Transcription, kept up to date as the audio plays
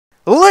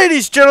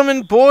Ladies,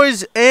 gentlemen,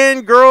 boys,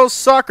 and girls,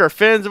 soccer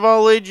fans of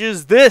all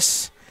ages,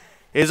 this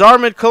is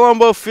Armand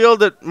Colombo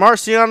Field at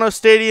Marciano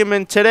Stadium,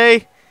 and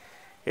today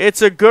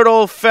it's a good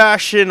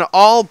old-fashioned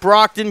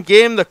all-Brockton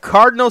game, the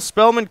Cardinal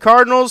Spellman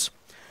Cardinals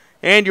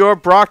and your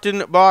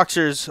Brockton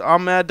Boxers.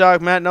 I'm Mad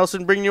Dog Matt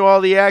Nelson, bringing you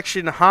all the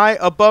action high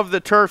above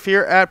the turf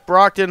here at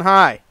Brockton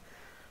High.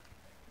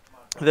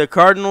 The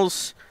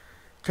Cardinals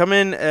come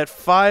in at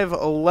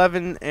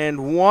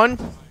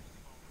 5-11-1.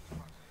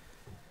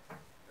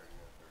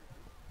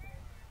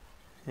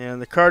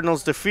 And the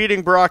Cardinals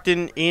defeating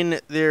Brockton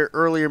in their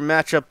earlier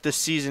matchup this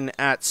season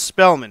at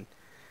Spellman.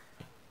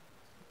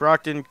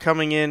 Brockton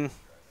coming in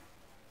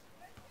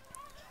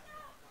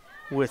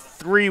with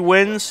 3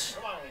 wins.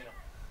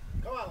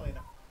 Come on, Lena.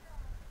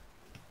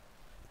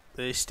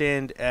 They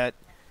stand at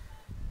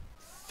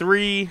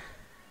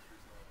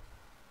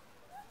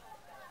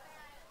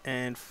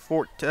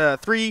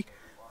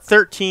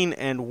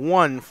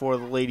 3-13-1 for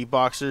the Lady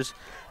Boxers,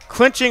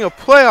 clinching a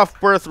playoff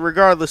berth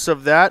regardless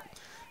of that,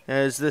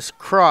 as this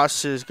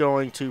cross is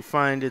going to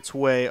find its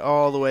way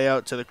all the way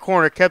out to the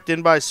corner, kept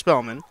in by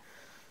Spellman.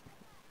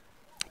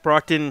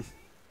 Brockton,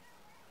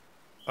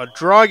 a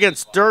draw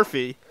against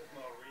Durfee,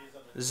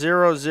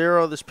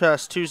 0-0 this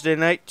past Tuesday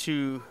night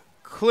to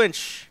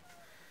clinch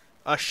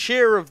a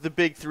share of the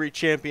Big Three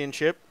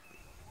championship.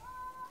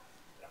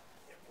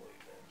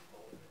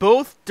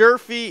 Both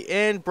Durfee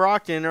and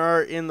Brockton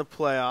are in the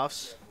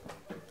playoffs.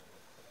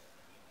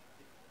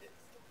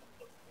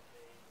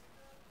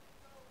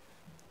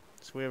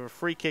 So we have a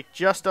free kick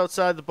just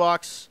outside the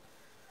box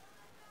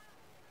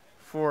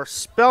for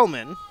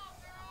Spellman.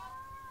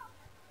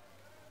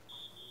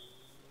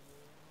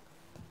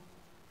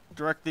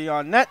 Directly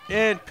on net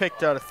and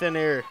picked out of thin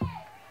air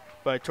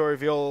by Tori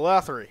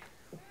Viola-Lathery.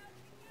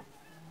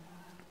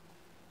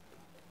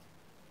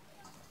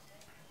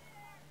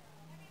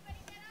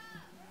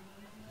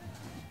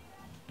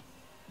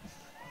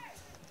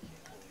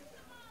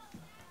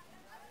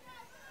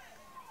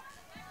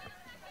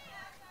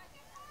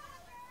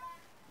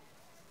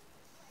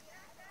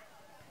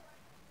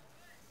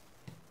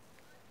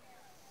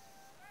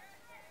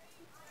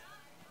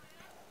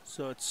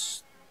 So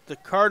it's the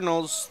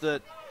Cardinals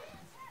that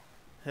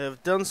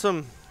have done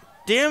some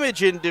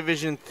damage in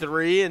Division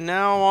 3 and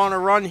now on a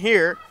run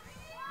here.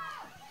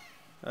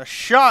 A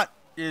shot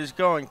is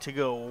going to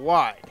go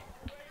wide.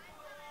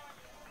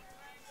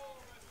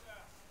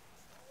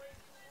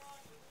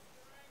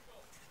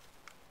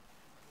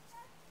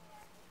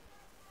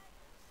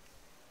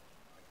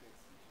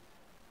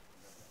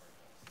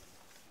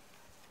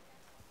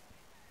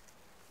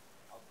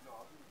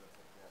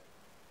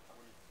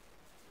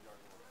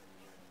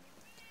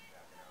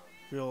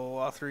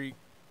 Viola-Lathery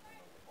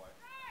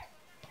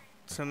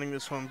sending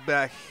this one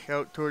back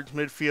out towards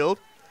midfield.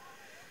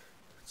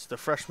 It's the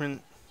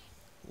freshman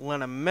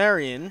Lena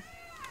Marion.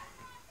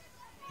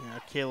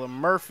 Kayla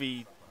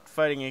Murphy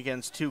fighting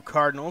against 2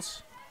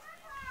 Cardinals.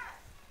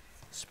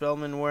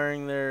 Spellman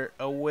wearing their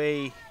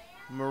away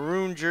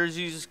maroon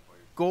jerseys,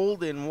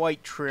 gold and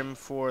white trim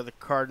for the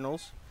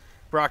Cardinals.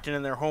 Brockton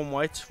in their home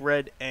whites,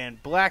 red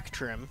and black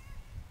trim.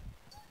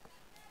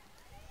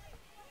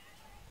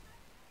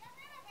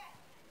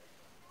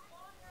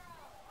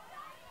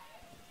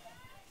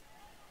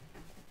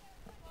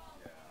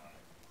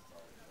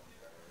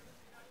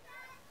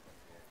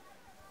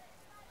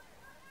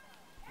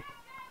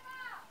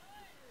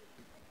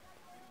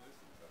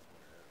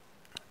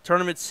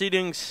 Tournament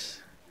seedings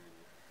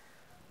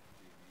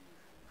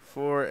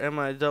for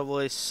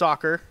MIAA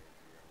soccer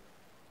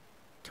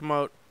come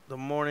out the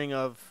morning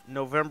of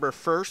November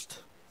 1st.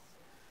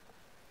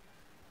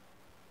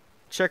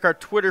 Check our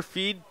Twitter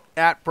feed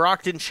at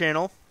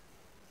BrocktonChannel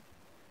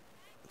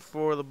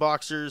for the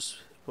Boxers,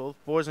 both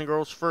boys and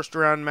girls, first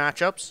round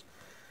matchups.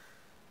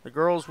 The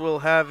girls will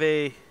have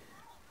a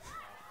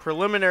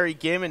preliminary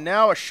game, and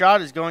now a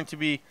shot is going to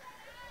be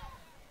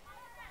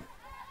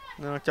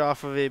knocked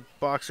off of a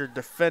Boxer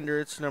defender.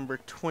 It's number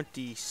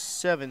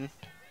 27.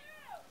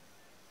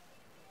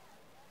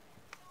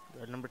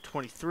 Or number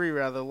 23,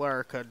 rather,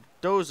 Lara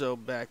Cardozo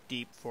back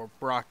deep for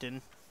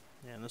Brockton.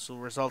 And this will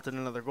result in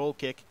another goal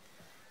kick.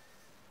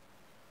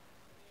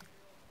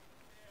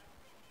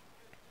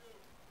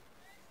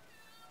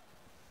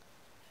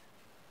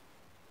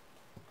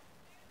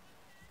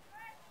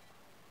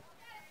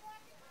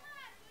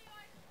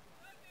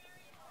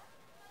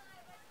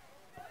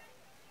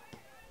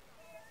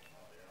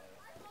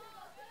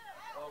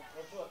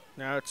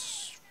 Now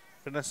it's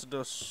not Vanessa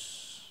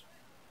Dos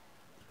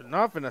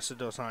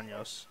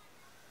Anjos.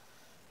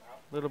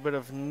 A little bit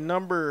of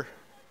number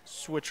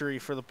switchery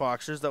for the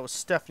Boxers. That was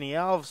Stephanie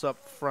Alves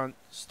up front,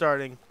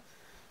 starting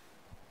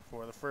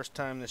for the first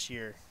time this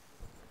year.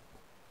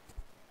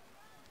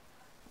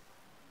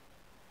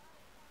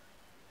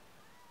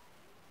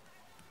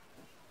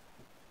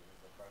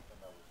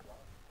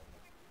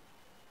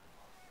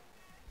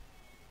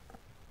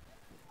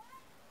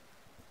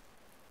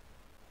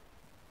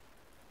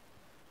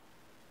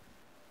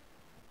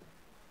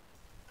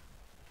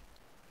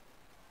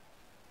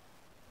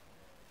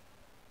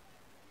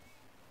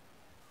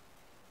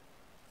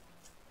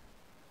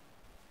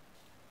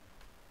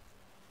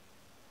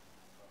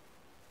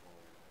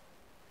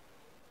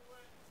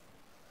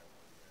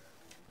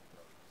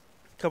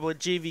 couple of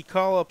JV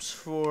call-ups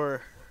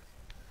for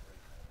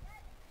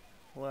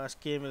the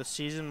last game of the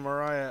season.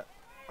 Mariah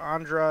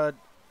Andrade,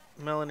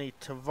 Melanie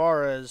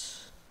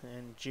Tavares,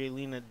 and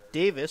Jaylena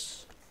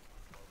Davis.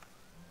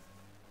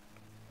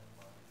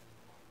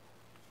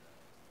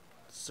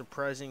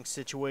 Surprising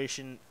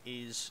situation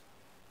is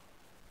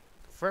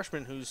the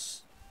freshman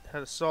who's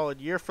had a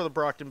solid year for the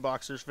Brockton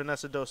Boxers,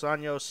 Vanessa Dos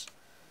Anjos,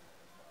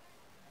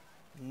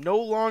 no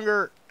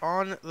longer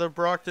on the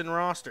Brockton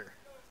roster.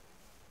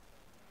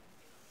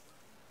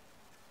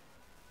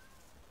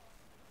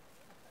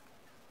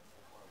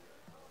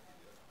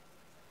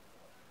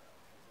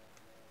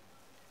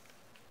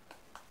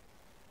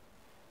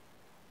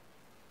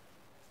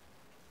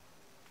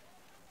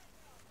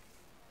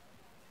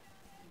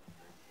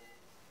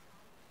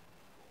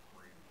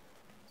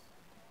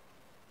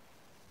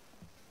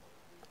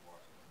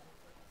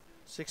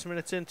 Six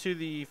minutes into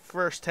the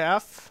first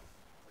half.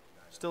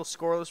 Still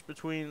scoreless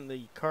between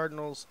the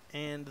Cardinals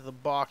and the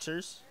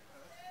Boxers.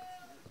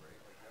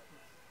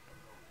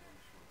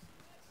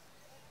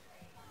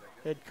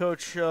 Head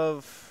coach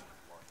of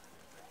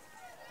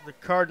the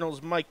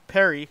Cardinals, Mike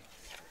Perry.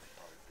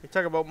 We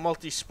talk about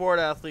multi-sport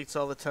athletes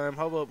all the time.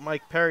 How about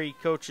Mike Perry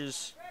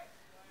coaches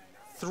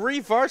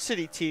 3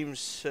 varsity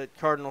teams at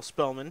Cardinal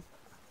Spellman?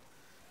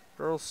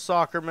 Girls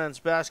soccer, men's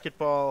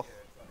basketball,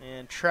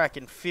 and track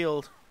and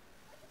field.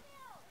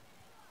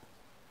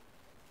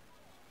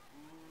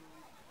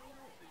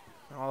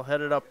 All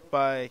headed up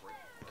by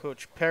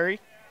Coach Perry.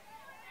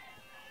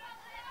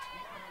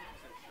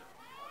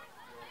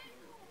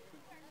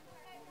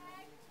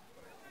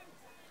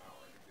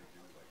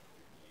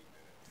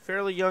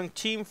 Fairly young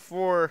team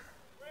for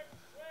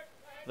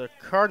the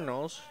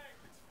Cardinals.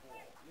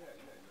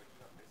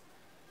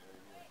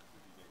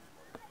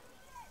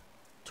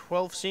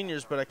 12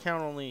 seniors, but I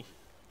count only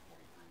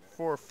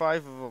 4 or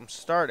 5 of them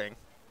starting.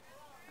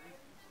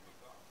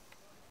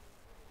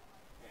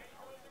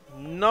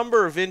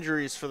 Number of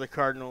injuries for the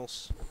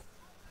Cardinals.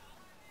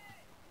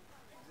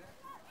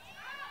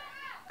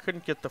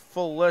 Couldn't get the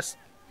full list,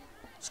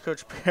 as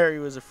Coach Perry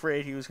was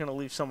afraid he was going to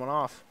leave someone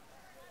off.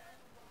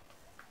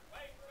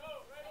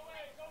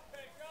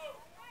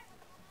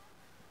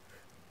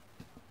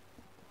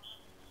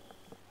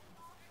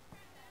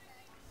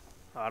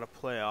 Out of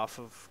play off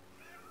of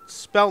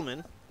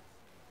Spellman.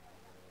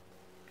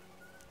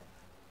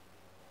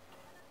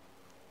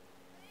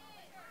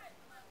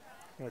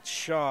 That's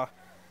Shaw.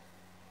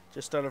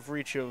 Just out of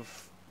reach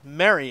of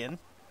Marion.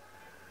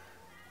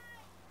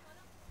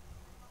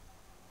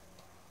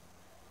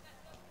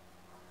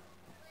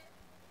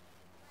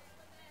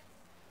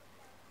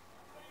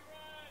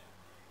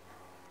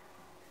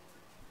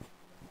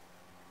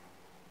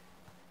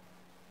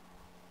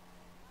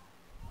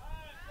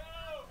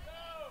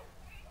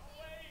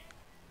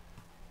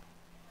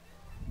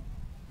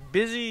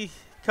 Busy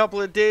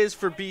couple of days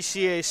for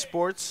BCA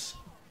sports.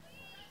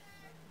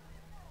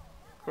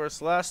 Of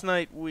course, last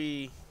night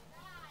we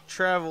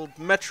traveled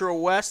Metro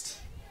West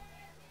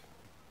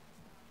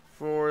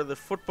for the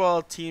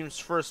football team's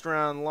first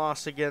round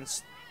loss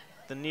against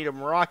the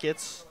Needham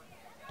Rockets.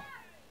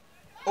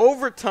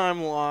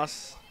 Overtime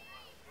loss.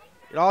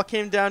 It all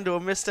came down to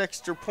a missed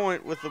extra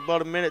point with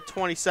about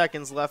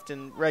 1:20 left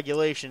in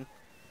regulation.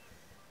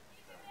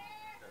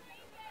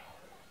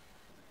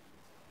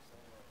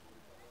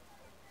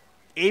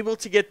 Able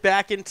to get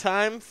back in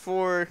time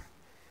for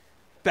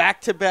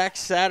back-to-back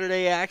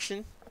Saturday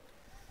action.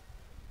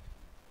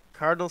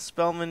 Cardinal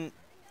Spellman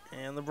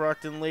and the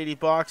Brockton Lady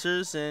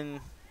Boxers,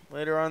 and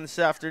later on this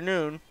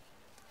afternoon,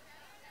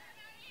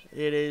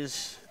 it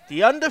is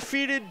the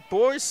undefeated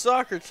boys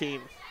soccer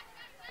team,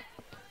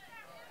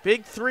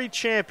 Big 3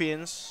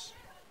 champions,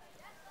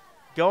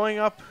 going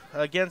up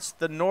against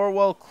the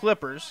Norwell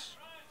Clippers.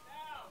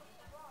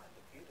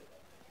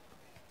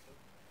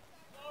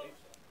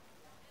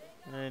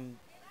 And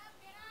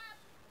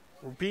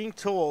we're being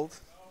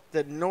told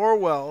that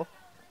Norwell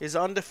is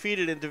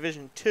undefeated in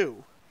Division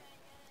 2.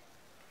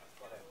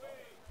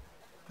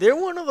 They're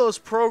one of those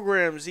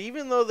programs,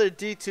 even though they're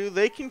D2,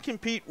 they can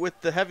compete with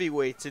the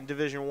heavyweights in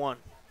Division 1.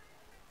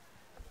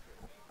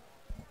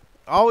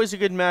 Always a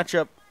good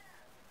matchup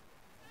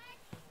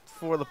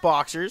for the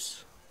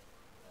Boxers.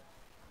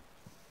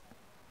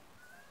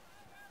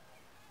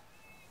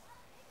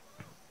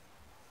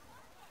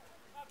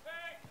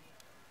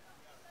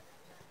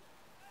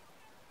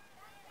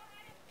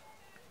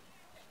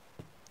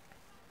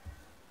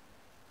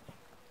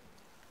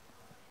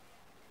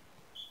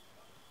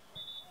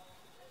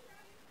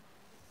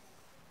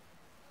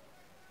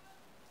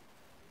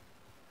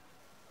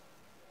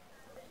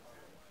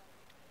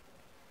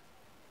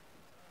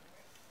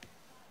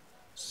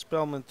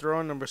 Spellman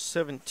throwing number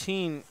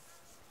 17.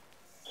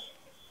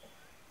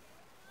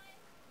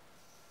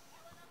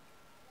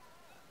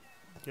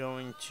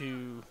 Going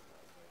to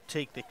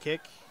take the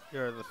kick,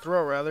 or the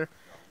throw rather.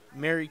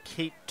 Mary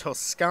Kate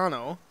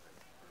Toscano.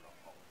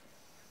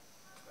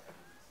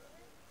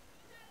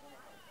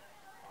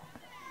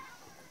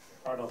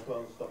 Cardinal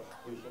Spellman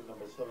substitution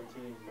number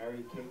 17,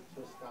 Mary Kate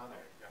Toscano.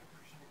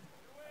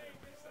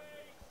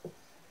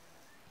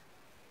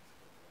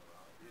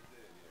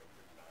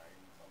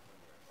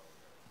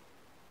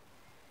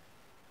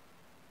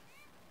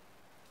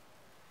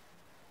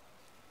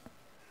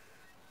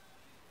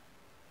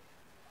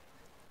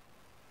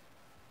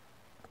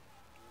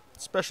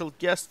 special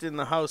guest in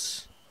the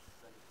house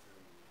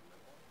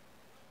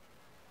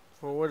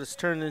for what has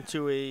turned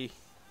into a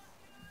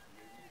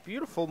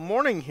beautiful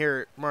morning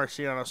here at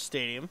Marciano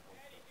Stadium.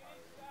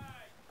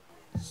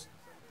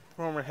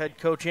 Former head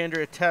coach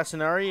Andrea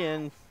Tassinari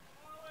and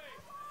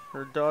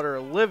her daughter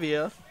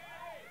Olivia. Of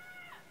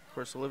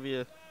course,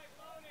 Olivia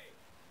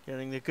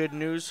getting the good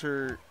news,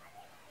 her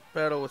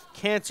battle with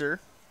cancer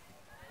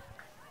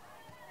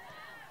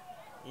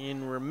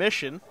in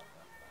remission.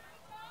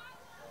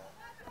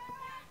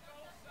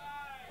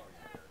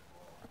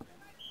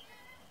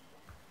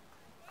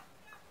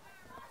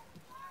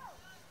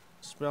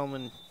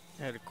 Spellman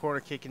had a corner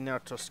kick, and now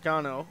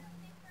Toscano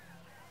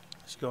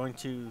is going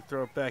to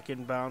throw it back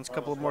in bounds. A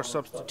couple of more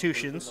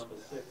substitutions.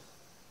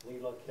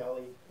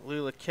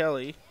 Leela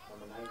Kelly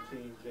Number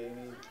 19,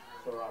 Jamie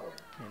Serrato.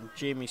 and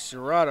Jamie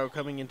Serrato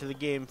coming into the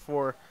game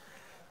for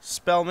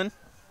Spellman.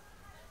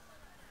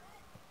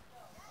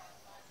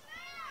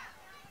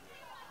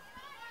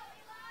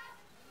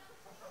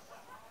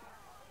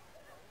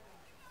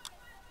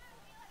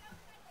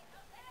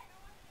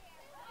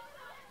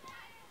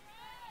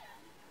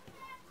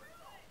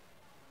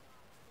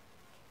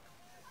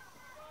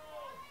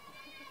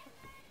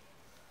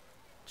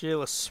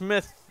 Jayla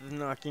Smith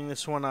knocking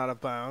this one out of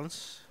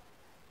bounds.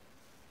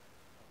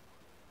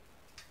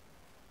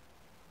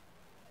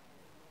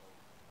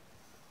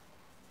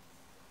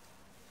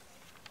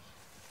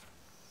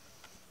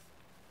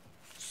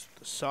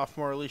 The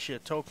sophomore Alicia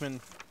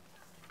Tokman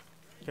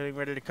getting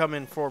ready to come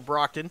in for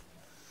Brockton.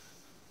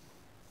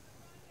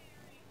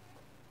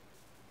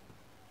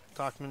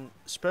 Tokman,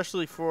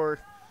 especially for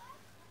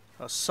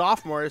a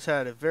sophomore, has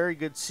had a very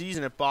good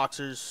season at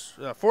Boxers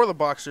for the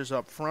Boxers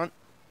up front.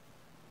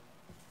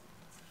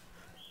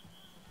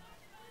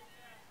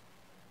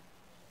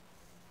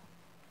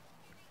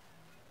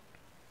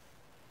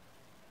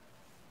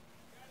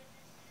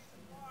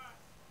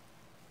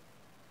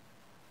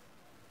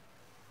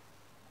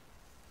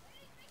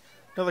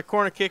 Another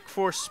corner kick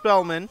for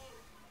Spellman.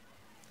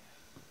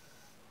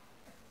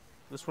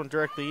 This one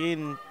directly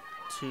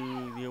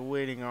into the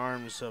awaiting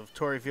arms of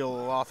Tori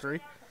Villa-Lothry.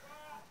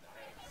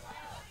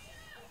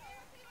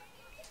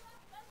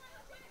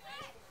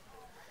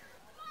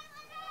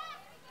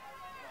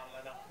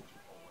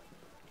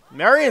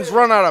 Marion's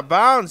run out of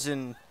bounds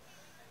and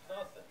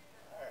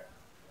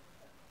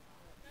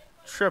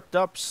tripped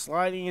up,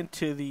 sliding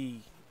into the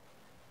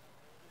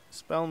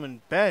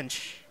Spellman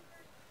bench.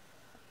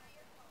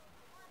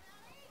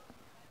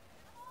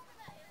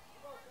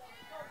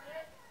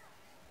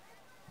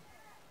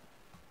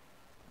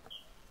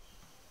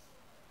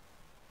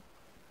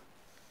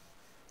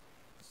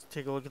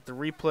 Take a look at the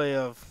replay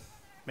of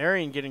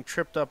Marion getting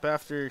tripped up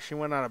after she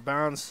went out of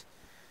bounds,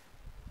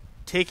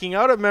 taking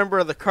out a member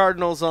of the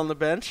Cardinals on the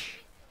bench.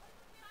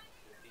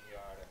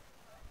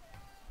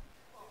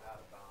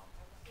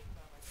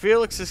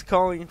 Felix is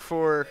calling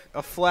for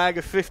a flag,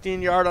 a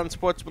 15-yard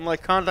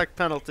unsportsmanlike conduct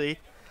penalty.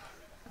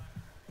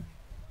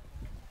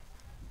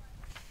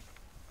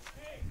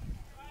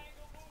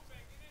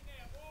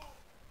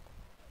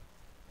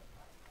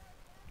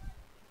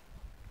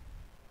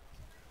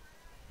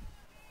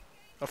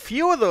 A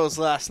few of those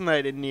last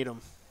night in Needham.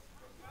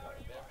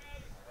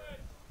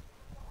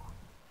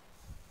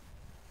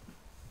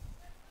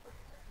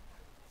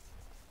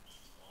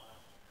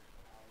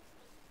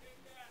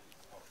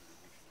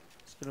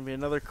 It's going to be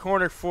another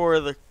corner for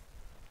the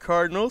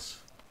Cardinals.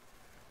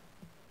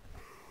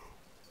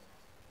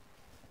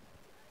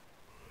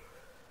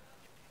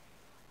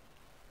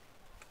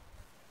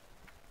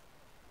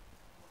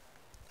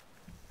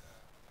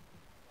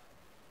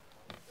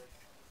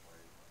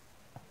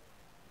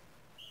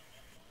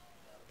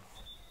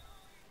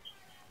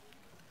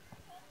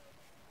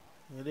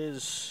 It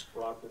is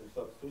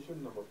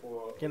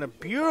again a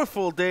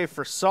beautiful day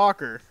for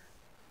soccer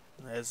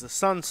as the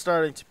sun's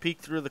starting to peek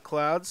through the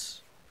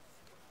clouds.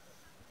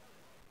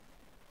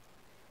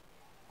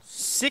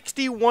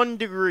 61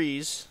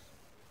 degrees.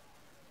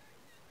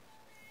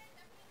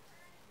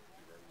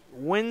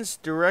 Winds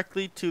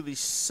directly to the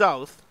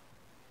south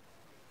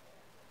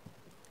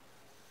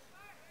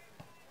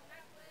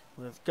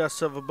with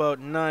gusts of about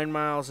 9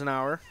 miles an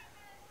hour.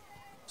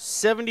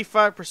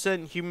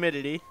 75%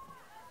 humidity.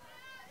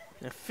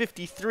 A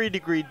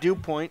 53-degree dew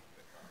point.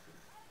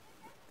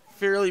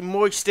 Fairly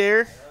moist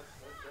air.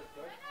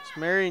 As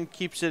Marion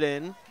keeps it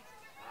in.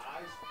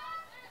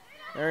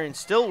 Marion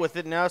still with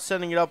it, now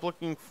sending it up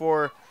looking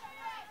for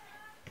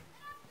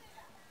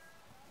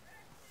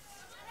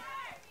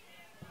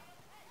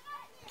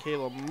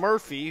Kayla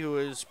Murphy, who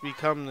has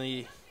become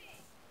the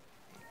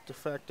de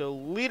facto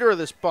leader of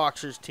this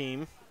Boxers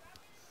team.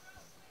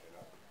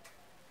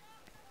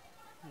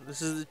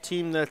 This is the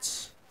team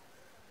that's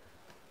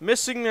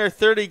missing their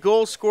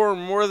 30-goal scorer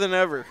more than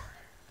ever.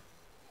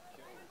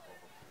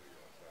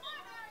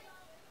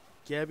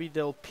 Gabby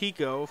Del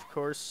Pico, of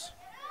course,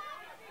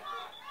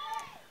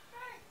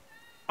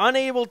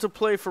 unable to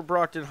play for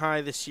Brockton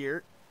High this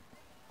year.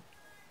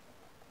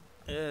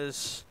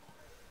 As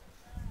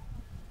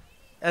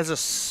a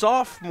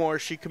sophomore,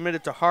 she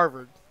committed to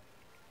Harvard.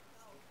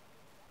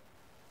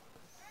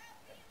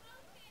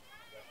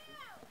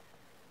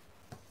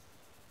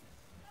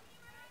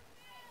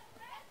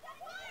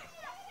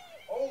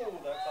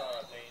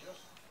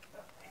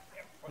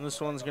 And this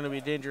one's going to be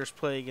a dangerous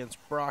play against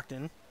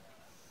Brockton.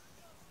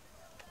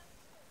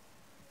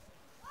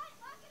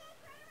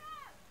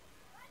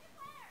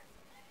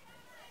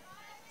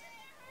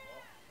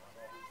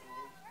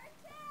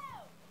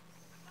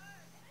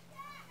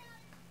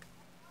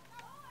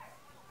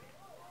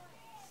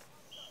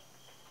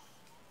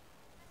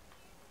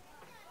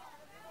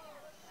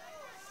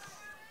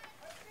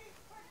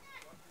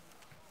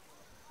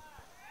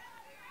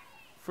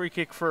 Free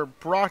kick for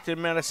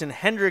Brockton. Madison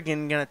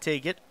Hendrigan going to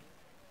take it.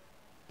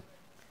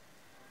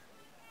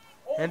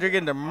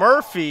 Hendrigan to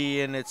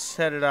Murphy, and it's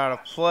headed out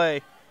of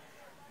play.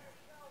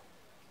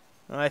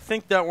 I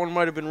think that one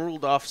might have been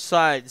ruled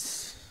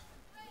offsides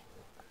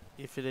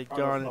if it had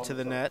gone into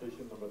the net.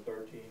 Number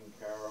 13,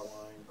 Caroline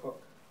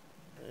Cook.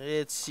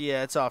 It's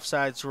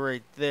offsides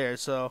right there.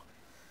 So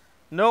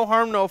no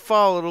harm, no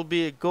foul. It'll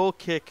be a goal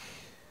kick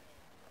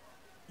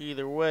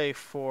either way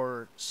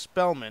for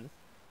Spellman.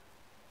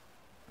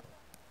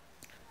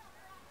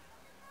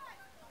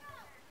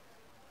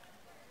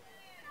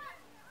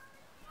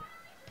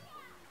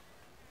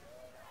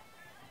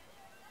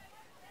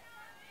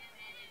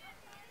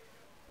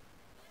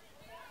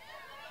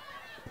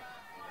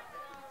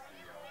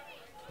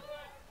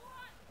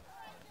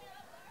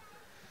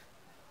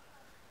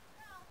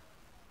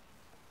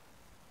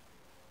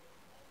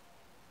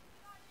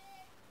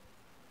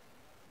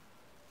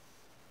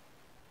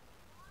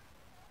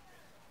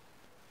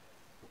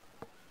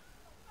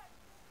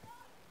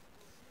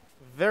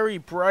 Very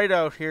bright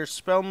out here.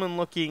 Spellman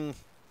looking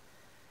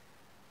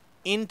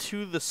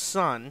into the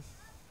sun.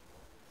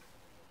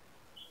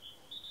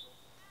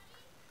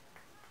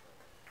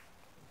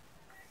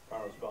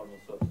 Cardinal Spellman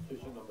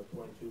substitution, number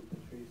 22,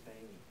 Patrice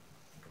Haney.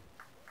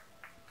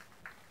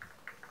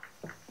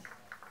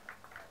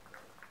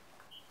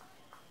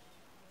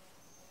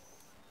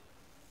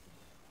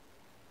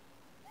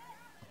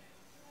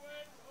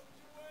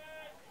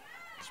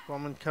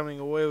 Spellman coming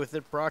away with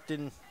it.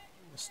 Brockton,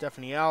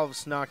 Stephanie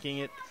Alves knocking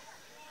it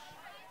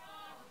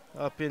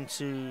up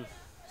into,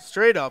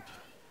 straight up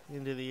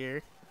into the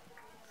air.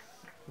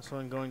 This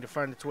one going to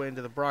find its way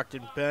into the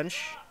Brockton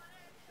bench.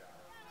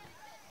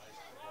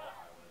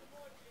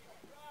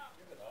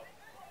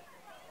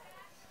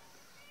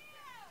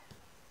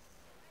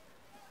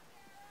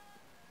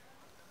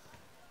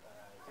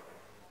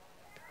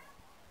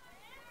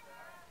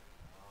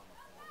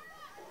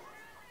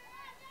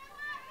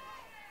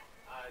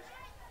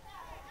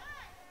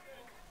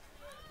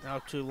 Now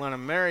to Lena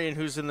Marion,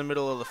 who's in the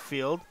middle of the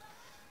field.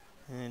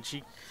 And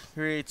she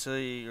creates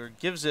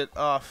gives it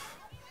off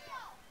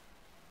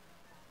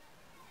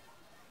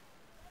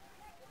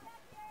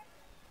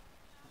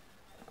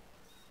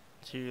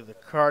to the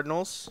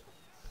Cardinals.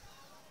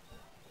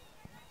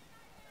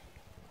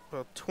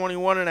 About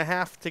 21 and a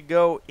half to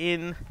go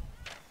in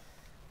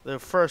the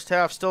first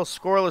half. Still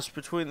scoreless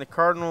between the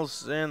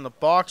Cardinals and the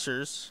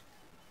Boxers.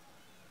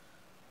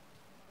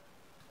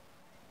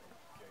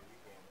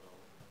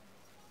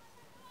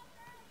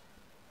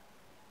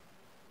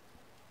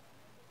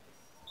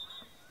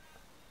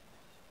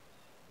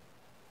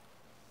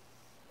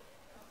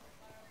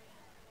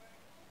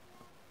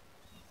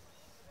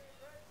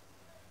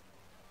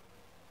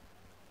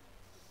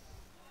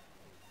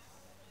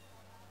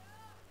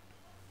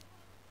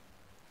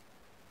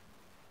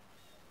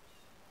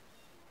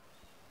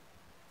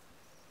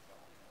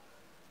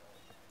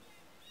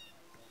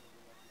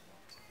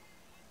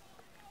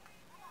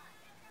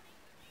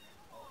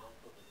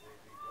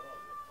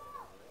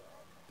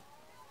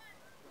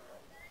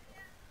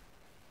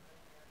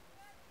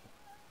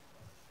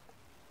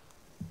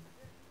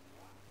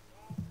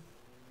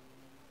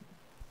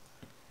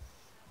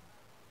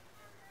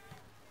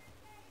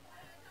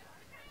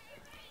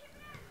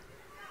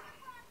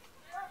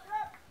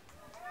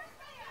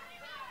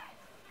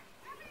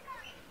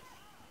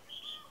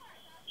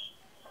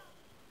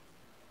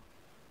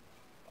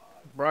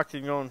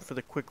 Brockton going for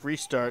the quick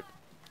restart.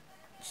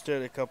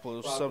 Instead, a couple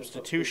of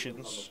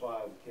substitutions. Number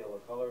 5,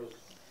 Kayla Colors.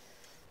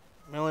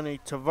 Melanie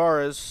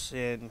Tavares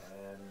and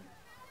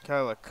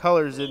Kyla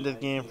Colors into the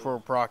game for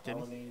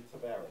Brockton. Melanie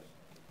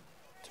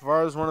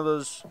Tavares, one of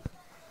those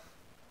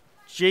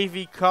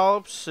JV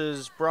call-ups,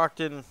 as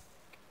Brockton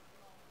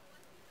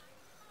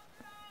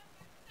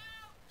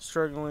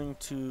struggling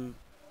to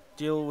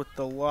deal with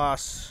the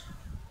loss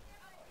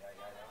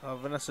of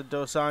Vanessa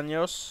Dos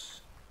Anjos.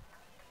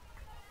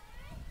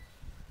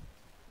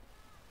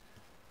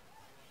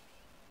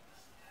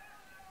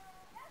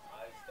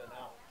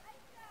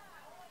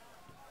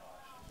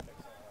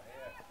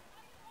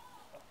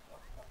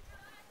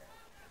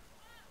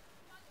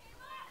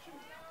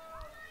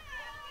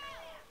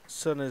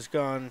 Sun has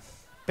gone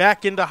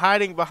back into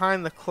hiding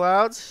behind the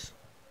clouds.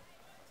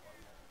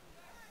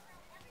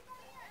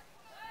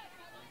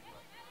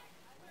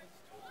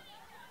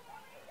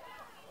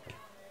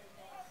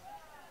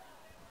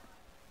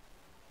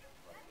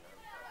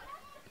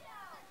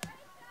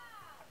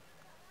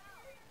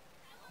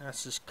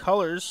 That's his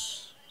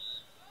Colors.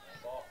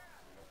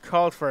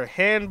 Called for a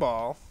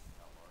handball.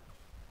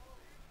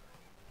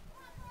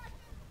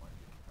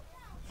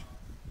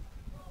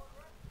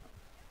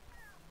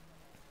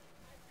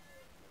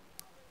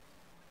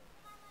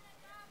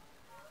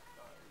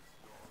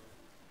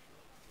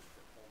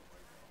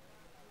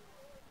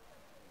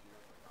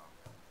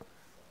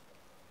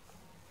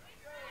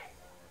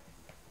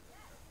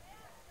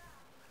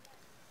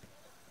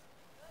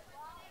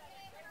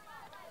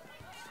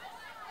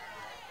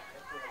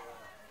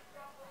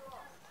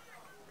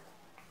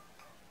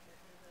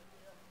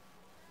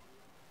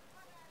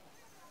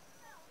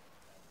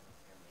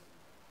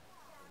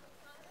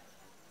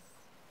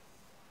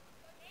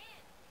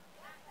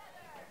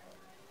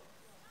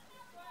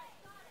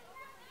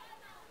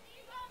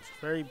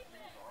 Very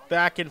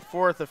back and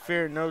forth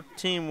affair. No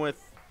team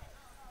with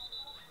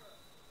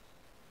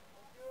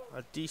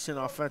a decent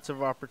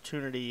offensive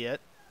opportunity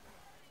yet.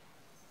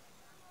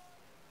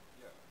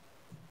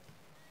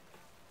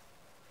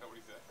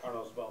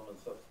 Cardinal Spellman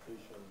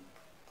substitution.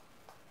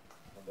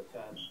 Number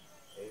 10,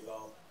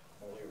 Abel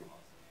O'Leary.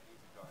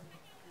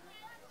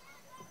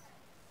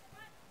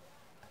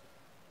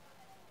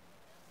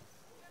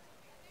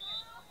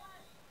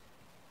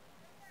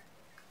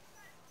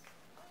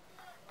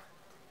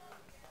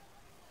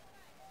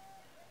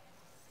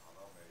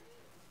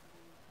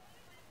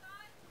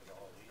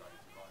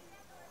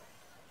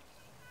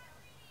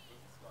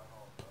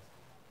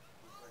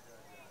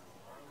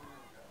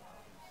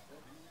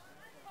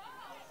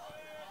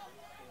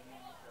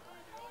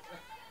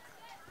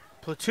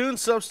 Platoon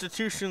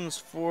substitutions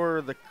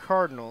for the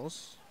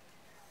Cardinals.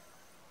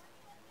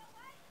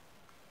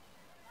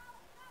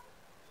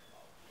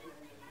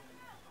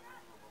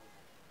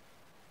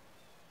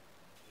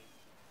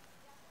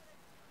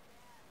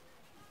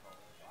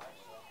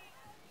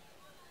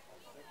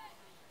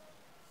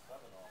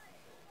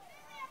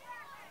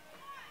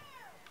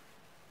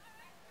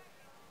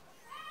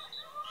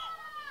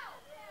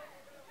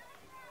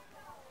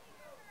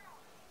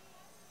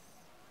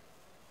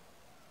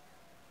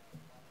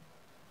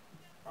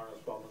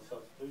 Cardinal Spellman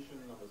substitution.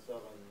 Number 7,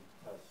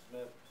 Tess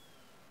Smith.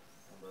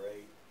 Number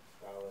 8,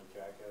 Skylar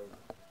Jacko.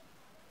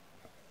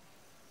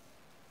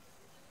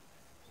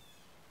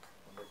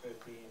 Number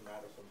 15,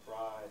 Madison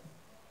Fry.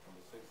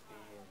 Number 16,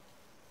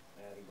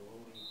 Maddie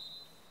Ballooney.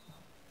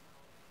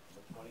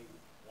 Number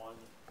 21,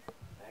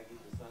 Maggie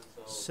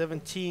DeCenso.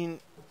 17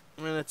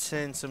 minutes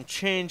and some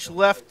change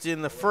left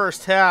in the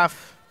first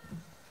half.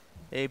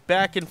 A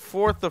back and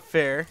forth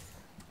affair.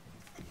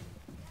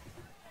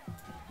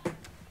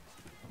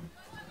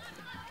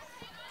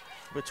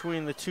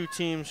 Between the two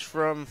teams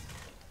from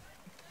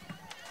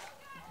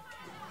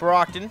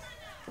Brockton.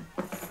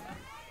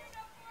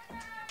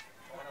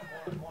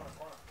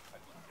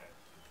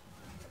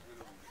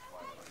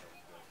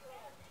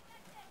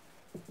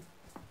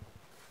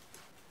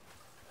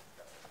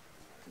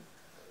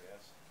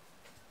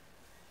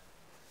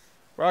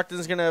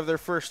 Brockton's going to have their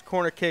first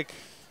corner kick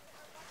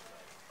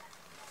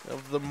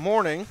of the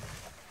morning.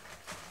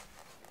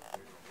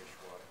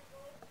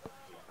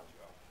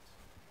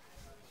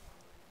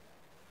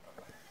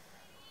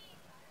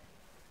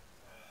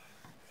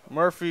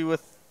 Murphy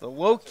with the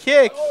low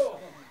kick,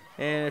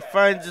 and it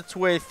finds its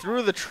way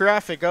through the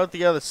traffic out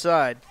the other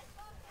side.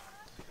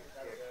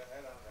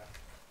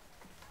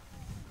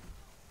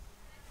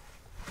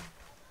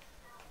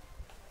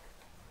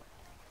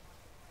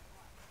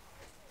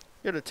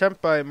 Good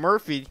attempt by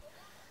Murphy.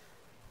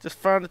 Just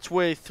found its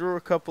way through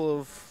a couple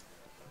of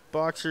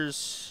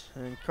Boxers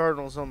and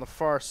Cardinals on the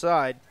far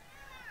side.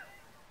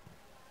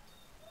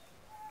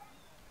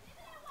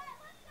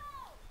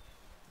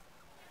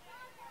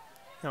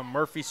 Now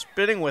Murphy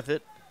spinning with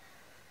it.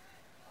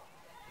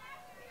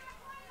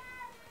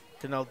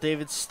 Denell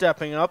David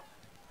stepping up.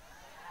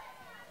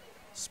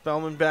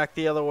 Spellman back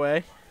the other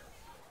way.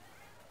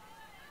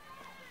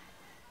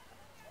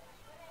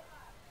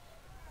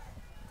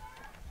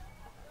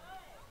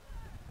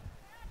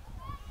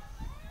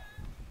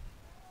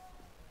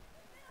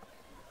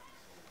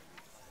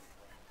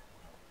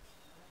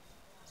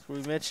 As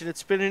we mentioned,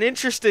 it's been an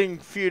interesting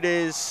few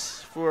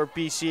days for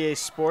BCA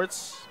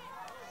sports.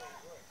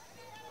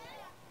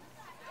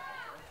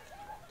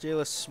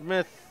 Jayla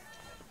Smith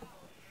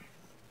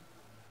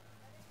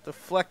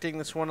deflecting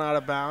this one out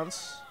of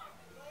bounds.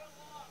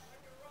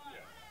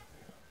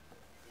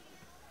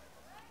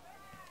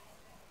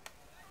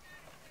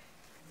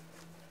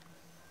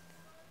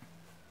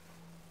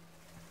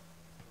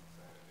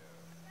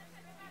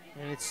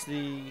 And it's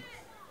the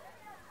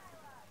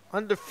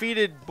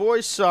undefeated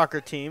boys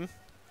soccer team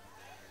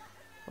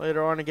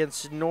later on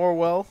against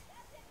Norwell,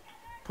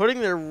 putting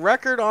their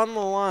record on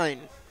the line.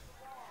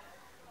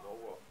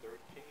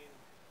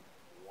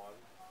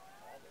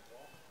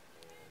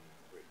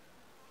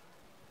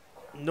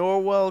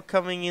 Norwell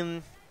coming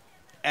in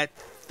at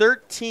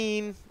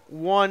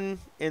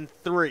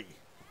 13-1-3.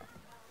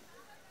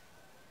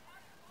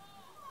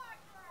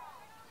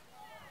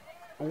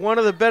 One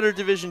of the better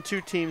Division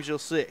II teams you'll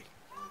see.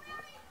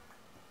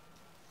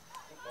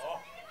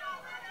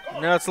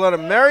 Now it's Letta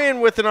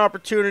Marion with an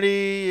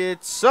opportunity.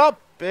 It's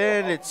up,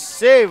 and it's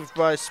saved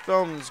by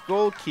Spellman's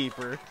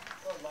goalkeeper.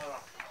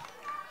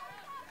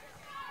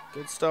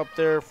 Good stop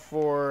there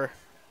for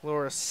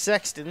Laura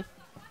Sexton.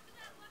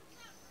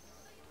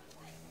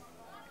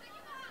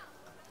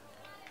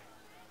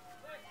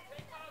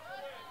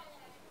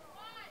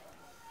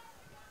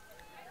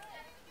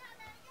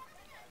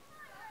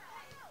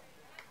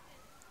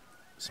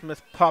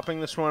 Smith popping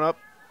this one up.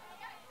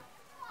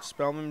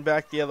 Spellman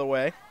back the other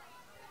way.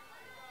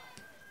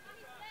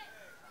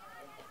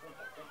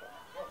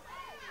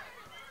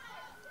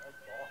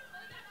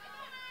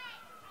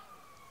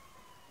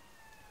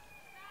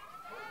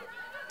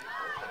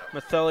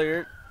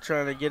 Mathelier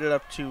trying to get it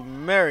up to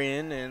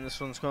Marion, and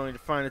this one's going to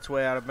find its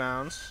way out of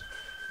bounds.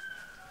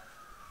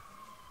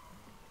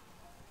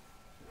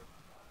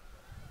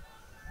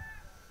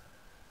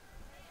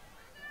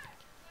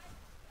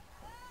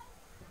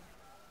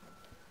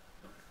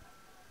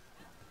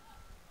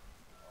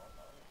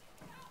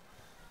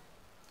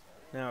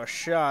 Now a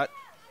shot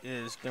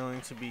is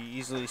going to be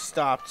easily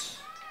stopped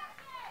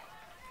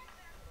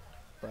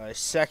by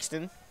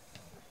Sexton.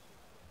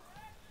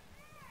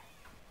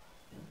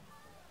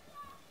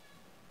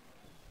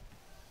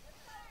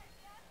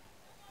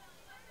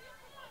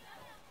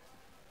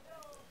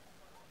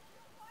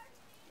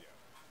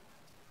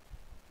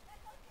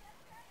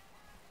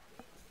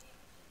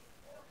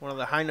 One of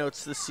the high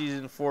notes this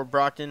season for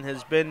Brockton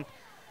has been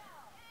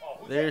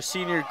their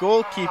senior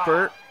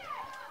goalkeeper,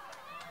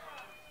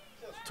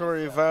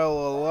 Tori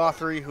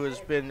Viola-Lothry, who has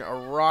been a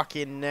rock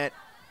in net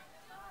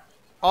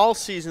all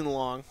season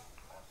long.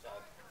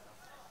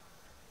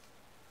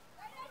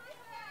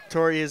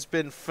 Tori has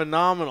been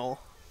phenomenal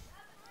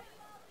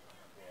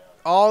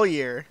all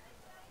year.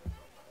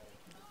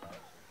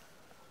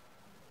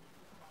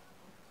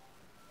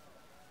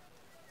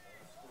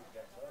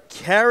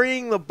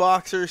 Carrying the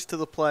Boxers to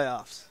the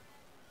playoffs.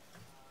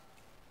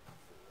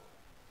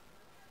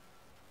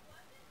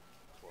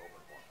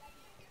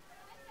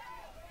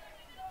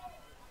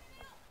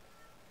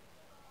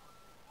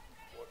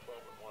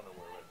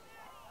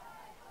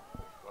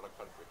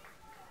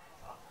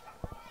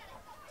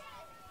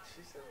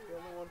 She said we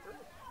only won 3.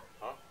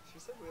 Huh? She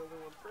said we only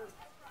won 3.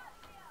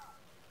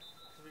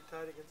 We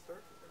tied against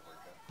Turkey.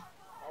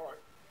 All right.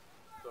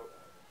 So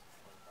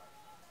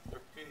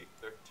 13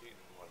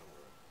 and 1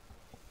 away.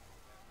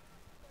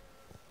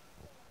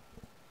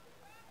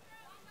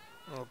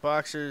 Well,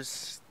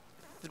 Boxers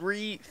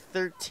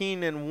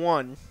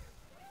 3-13-1.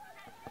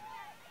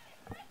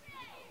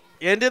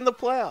 And in the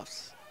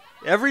playoffs.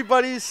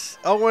 Everybody's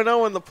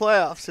 0-0 in the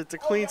playoffs. It's a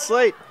clean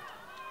slate.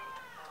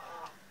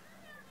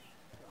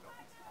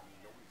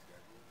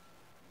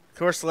 Of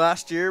course,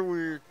 last year we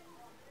were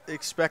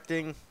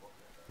expecting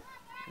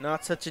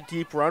not such a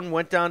deep run.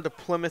 Went down to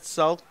Plymouth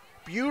South.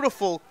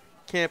 Beautiful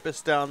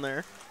campus down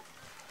there.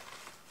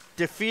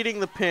 Defeating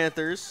the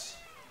Panthers.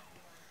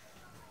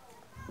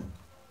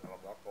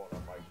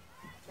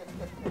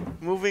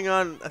 Moving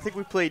on, I think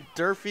we played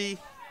Durfee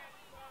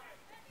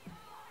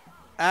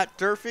at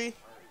Durfee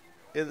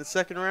in the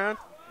second round.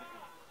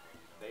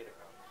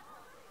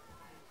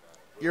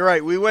 You're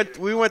right. We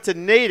went to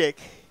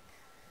Natick,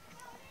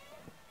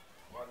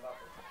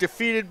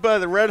 defeated by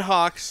the Red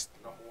Hawks,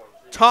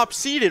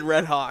 top-seeded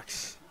Red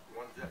Hawks,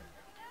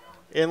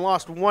 and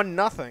lost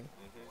 1-0.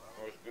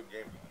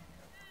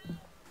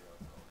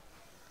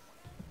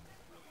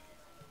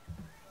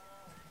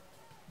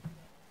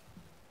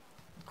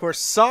 Of course,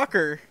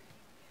 soccer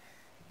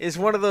is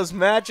one of those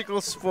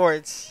magical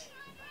sports.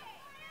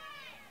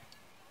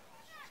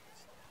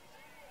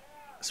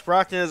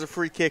 Brockton has a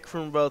free kick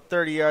from about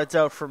 30 yards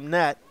out from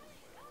net.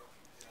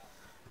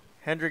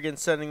 Hendrigan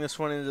sending this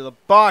one into the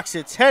box.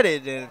 It's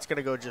headed, and it's going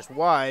to go just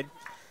wide.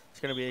 It's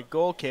going to be a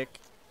goal kick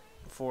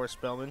for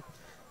Spellman.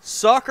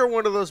 Soccer,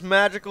 one of those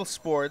magical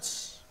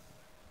sports.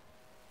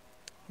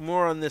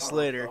 More on this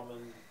later.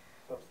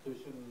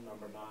 Substitution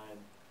number 9,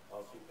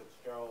 Elsie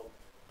Fitzgerald.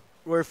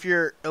 Where if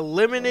you're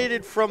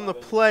eliminated from the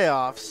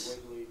playoffs,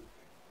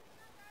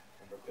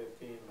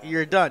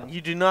 you're done.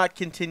 You do not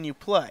continue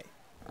play.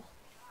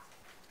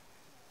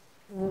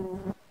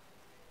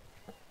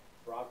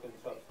 Brockton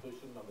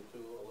substitution number 2,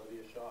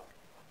 Olivia Shaw.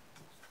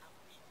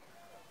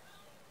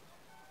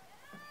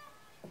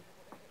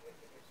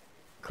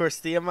 Of course,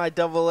 the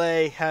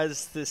MIAA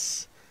has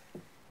this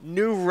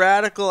new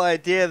radical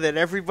idea that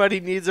everybody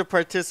needs a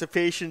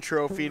participation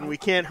trophy and we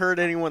can't hurt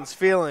anyone's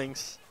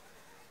feelings.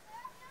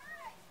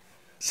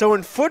 So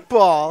in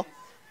football,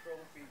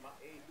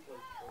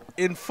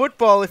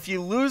 if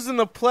you lose in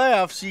the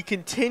playoffs, you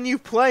continue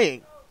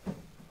playing.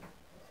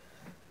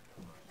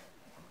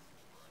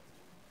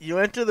 You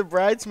enter the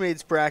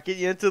bridesmaids bracket,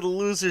 you enter the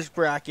losers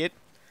bracket.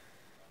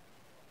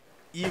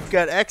 You've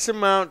got X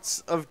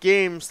amounts of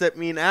games that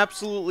mean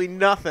absolutely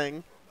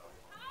nothing.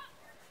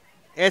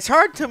 And it's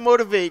hard to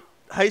motivate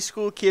high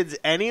school kids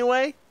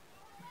anyway.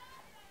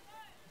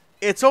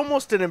 It's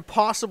almost an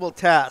impossible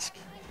task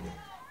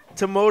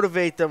to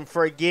motivate them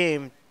for a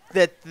game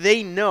that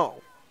they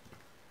know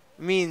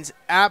means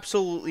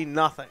absolutely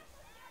nothing.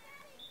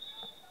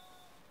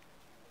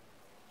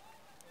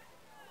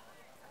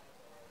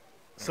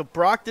 So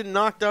Brockton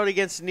knocked out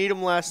against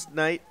Needham last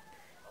night.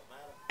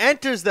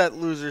 Enters that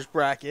losers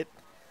bracket.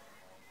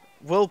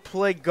 Will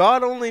play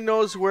God only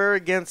knows where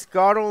against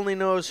God only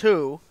knows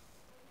who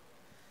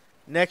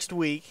next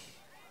week.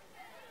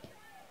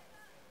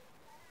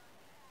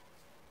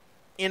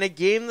 In a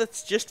game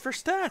that's just for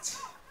stats.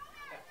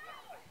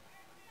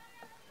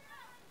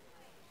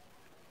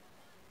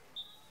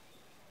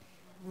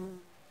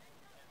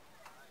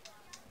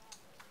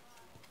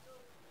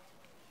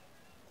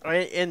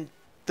 And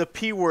the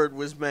P word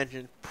was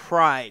mentioned,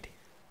 pride.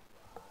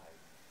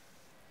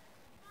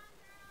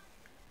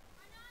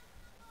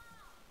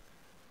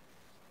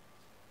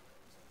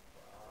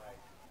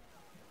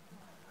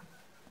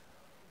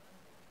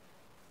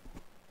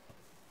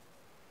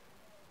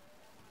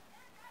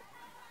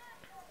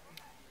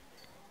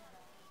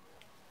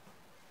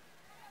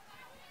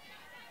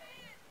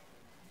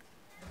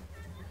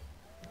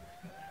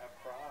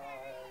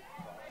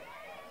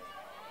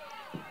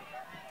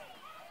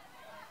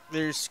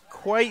 there's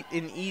quite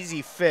an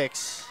easy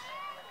fix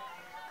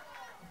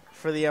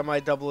for the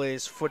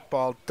MIAA's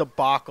football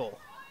debacle.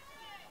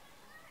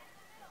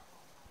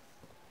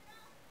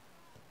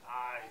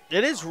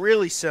 It is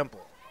really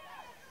simple.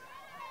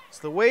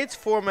 So the way it's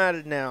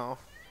formatted now,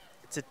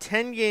 it's a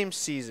 10-game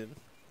season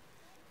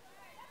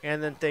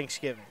and then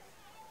Thanksgiving.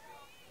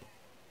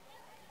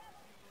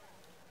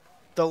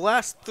 The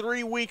last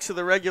 3 weeks of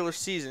the regular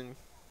season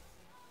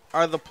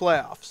are the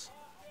playoffs.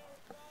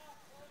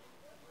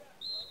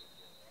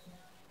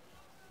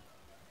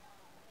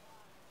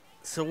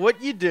 So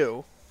what you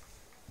do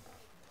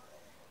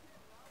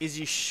is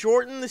you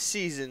shorten the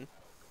season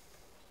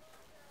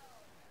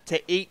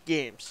to 8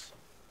 games.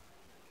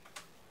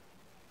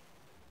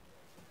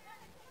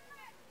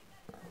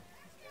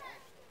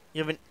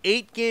 You have an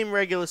 8-game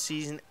regular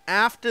season.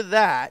 After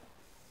that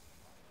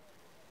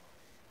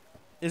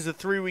is the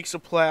 3 weeks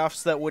of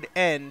playoffs that would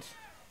end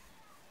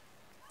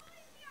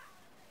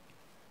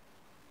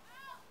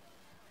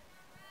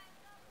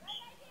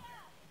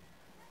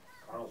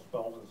Cardinal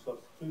Spellman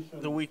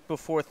substitution. the week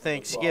before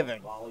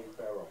Thanksgiving.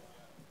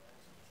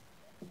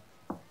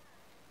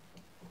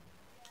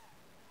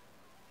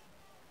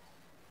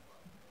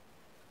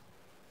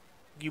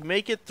 You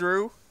make it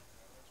through.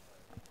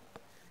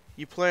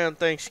 You play on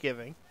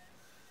Thanksgiving,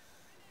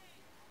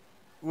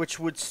 which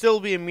would still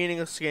be a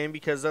meaningless game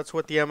because that's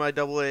what the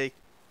MIAA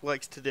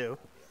likes to do.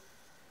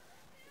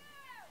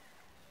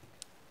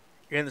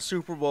 And the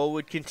Super Bowl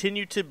would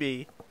continue to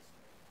be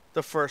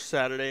the first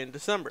Saturday in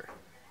December.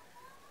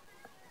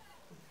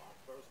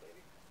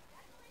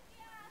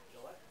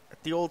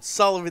 At the old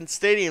Sullivan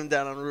Stadium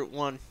down on Route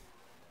 1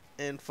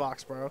 in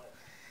Foxborough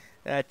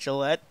at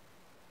Gillette.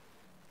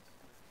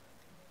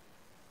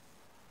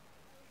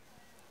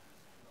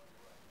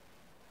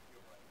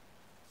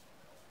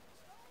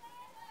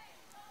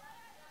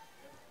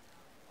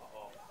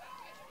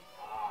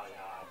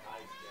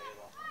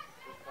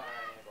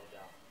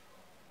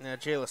 Now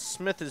Jayla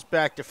Smith is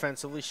back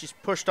defensively. She's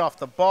pushed off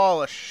the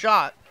ball. A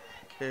shot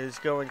is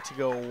going to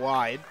go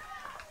wide.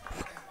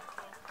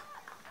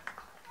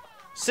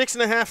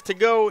 6.5 to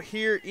go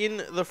here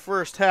in the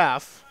first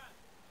half.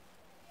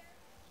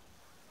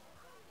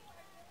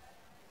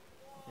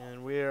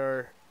 And we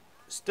are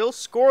still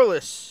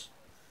scoreless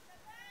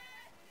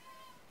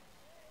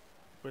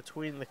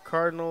between the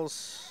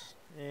Cardinals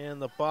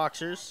and the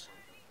Boxers.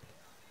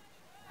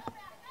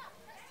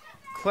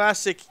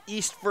 Classic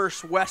East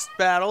versus West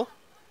battle.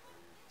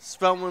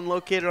 Spellman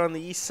located on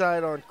the east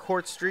side on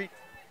Court Street.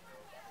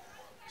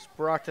 It's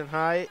Brockton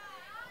High.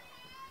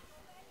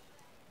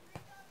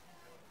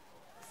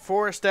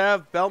 Forest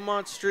Ave,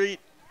 Belmont Street.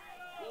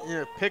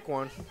 Yeah, pick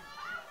one.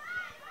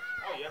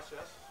 Oh, yes,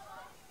 yes.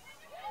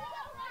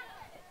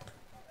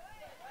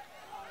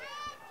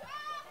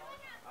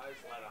 Nice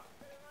letter.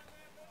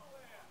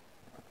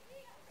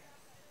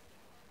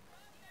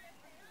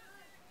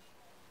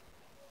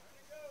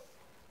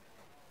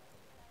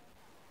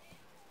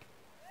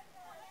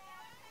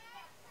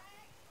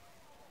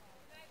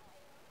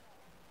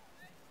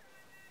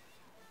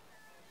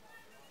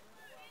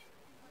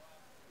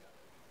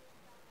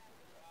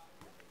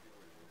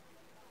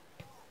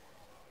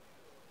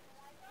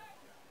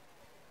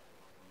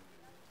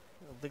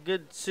 The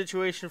good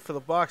situation for the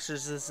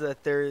Boxers is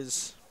that there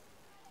is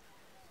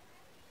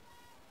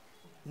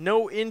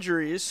no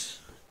injuries.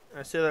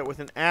 I say that with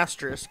an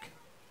asterisk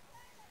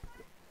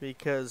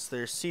because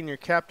their senior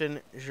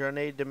captain,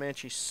 Janae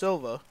Demanchi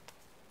Silva,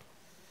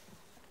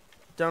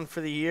 done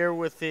for the year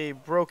with a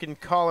broken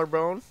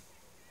collarbone.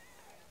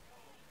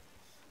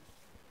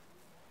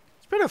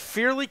 It's been a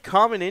fairly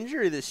common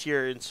injury this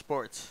year in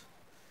sports.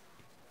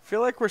 I feel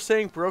like we're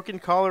saying broken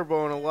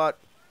collarbone a lot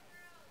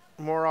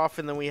more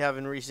often than we have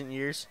in recent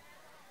years.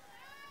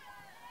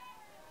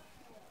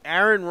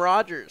 Aaron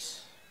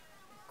Rodgers,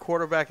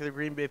 quarterback of the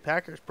Green Bay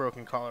Packers,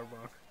 broken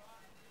collarbone.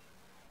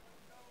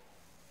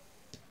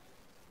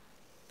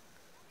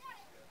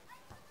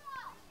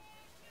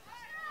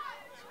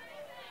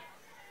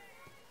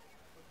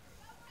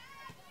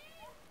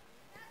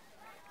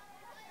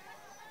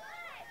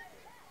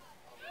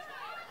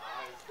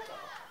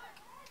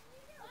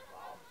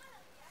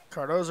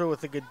 Cardozo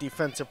with a good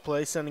defensive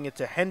play, sending it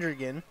to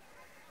Hendrigan.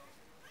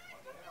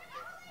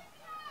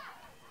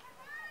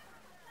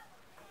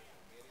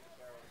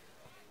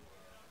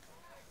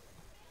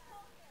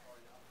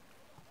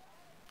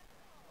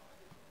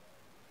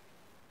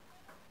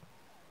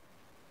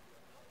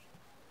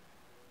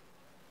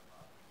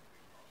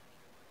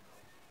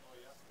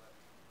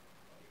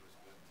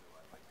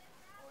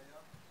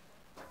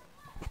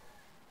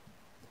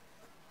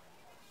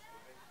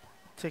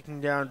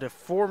 Ticking down to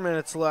 4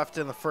 minutes left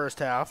in the first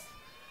half.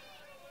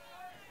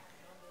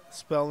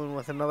 Spellman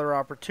with another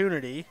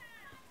opportunity.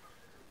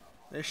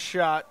 This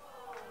shot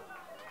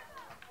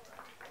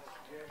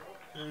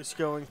is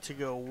going to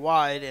go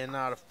wide and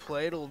out of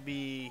play. It'll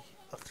be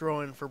a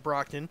throw-in for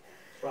Brockton.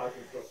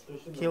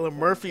 Kayla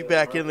Murphy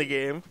back in the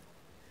game.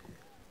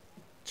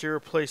 She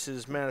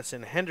replaces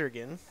Madison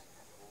Hendrigan.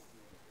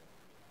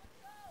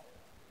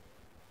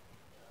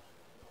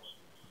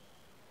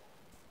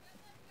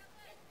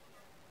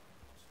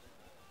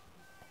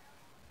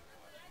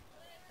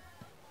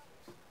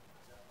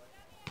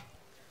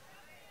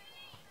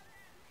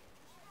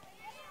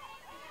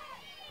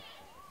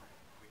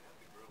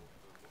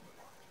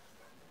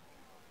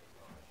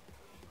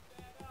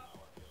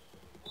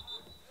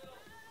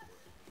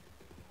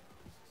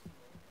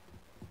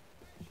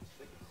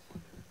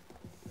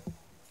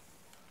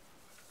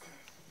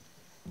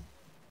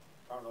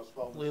 Cardinal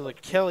Spellman. Leila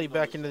Kelly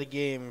back into the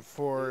game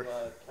for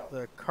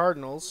the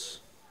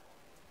Cardinals.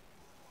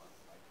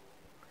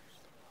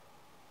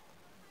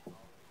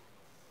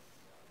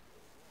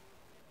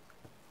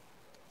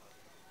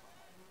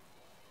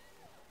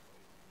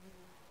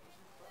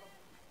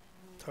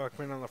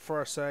 Talkman on the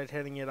far side,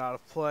 heading it out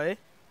of play.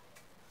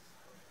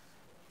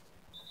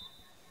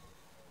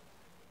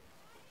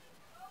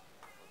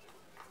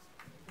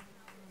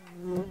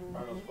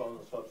 Cardinal Spellman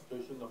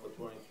substitution, number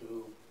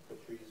 22,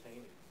 Patrice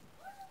Haney.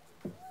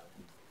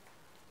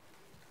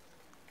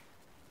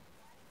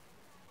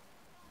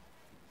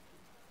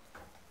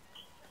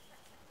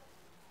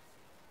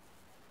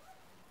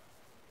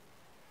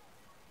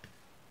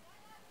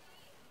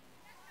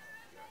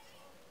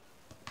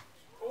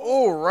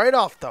 Oh, right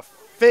off the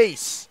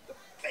face.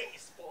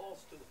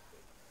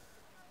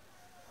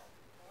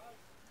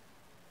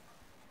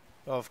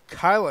 Of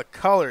Kyla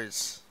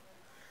Colors.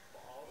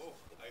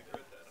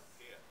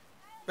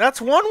 That's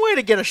one way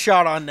to get a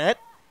shot on net.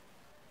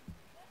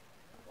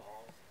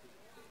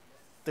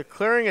 The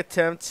clearing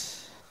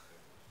attempt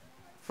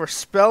for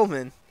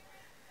Spellman.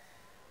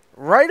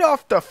 Right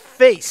off the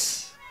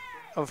face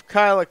of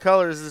Kyla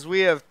Colors as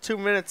we have 2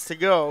 minutes to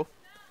go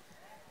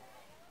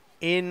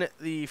in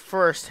the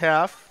first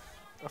half.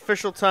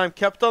 Official time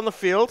kept on the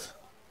field.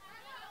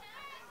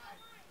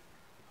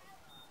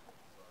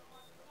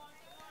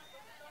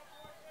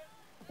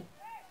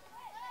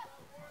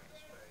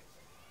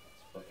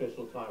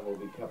 Official time will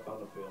be kept on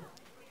the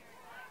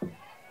field.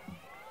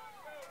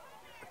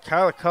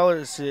 Kyla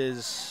Colors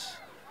is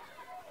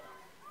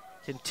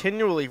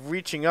continually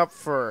reaching up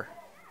for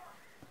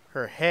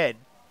her head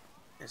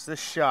as this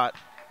shot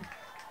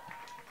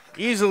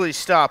easily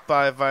stopped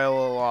by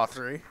Viola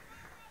Lothry.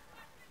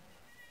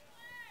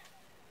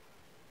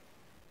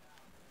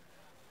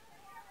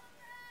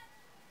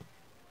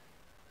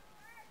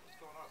 What's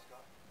going on,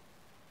 Scott?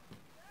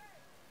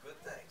 Good,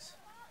 thanks.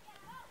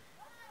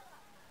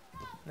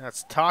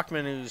 That's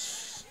Talkman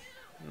who's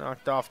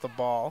knocked off the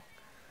ball.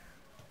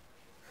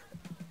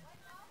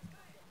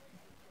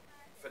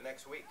 For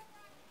next week?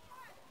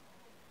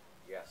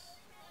 Yes.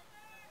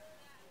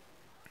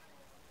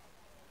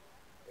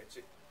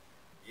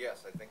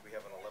 Yes, I think we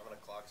have an 11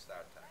 o'clock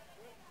start time.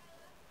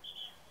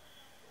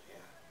 Yeah.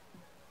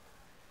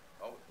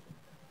 Oh,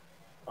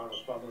 Cardinal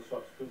Spellman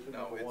substitution,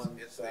 No, number 1,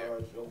 it's Sarah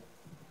there. Jill.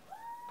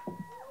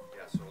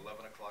 yeah, so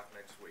 11 o'clock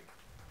next week.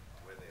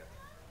 We're there.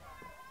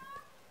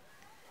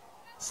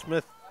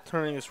 Smith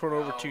turning this one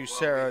over Well, to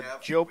Sarah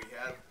Jope.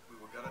 We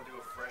were going to do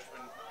a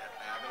freshman at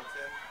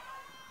Abington,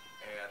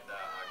 and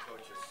our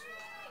coaches,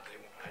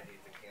 I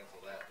need to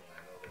cancel that, and I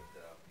know that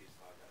he's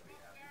not going to be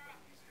happy, but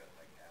he's got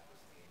like half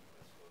his team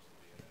that's supposed to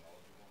be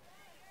ineligible.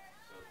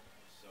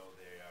 So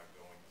they are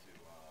going to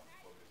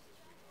focus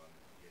this week on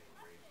getting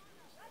ready to do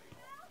a study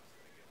hall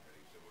instead of getting ready.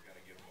 So we're going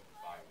to give them a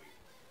bye week.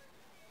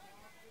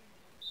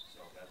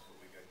 So that's what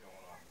we got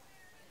going on.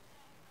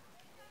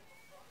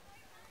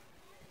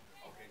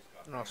 Okay,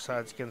 Scott. And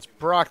offsides against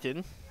Brockton.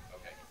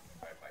 Okay.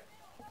 All right, bye.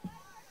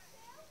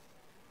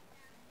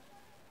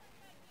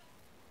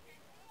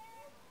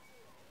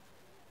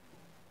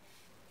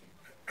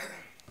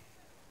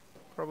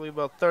 Probably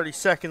about 30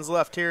 seconds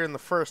left here in the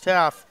first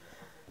half.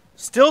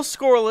 Still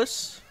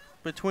scoreless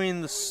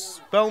between the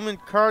Spellman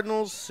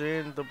Cardinals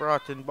and the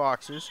Brockton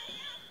Boxers.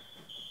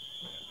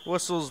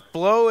 Whistles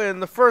blow,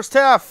 and the first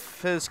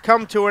half has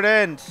come to an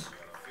end.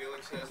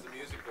 Felix has the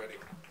music ready.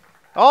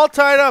 All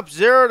tied up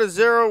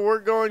 0-0. We're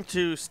going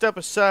to step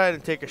aside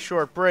and take a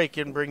short break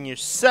and bring you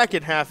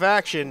second half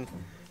action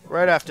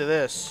right after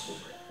this.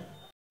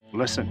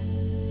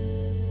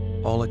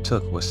 Listen. All it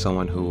took was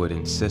someone who would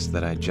insist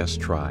that I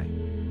just try.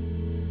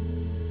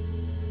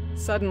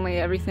 Suddenly,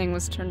 everything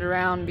was turned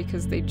around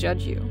because they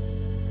judge you.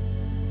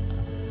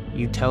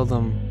 You tell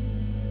them,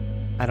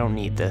 I don't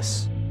need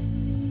this.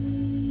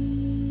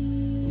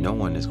 No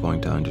one is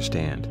going to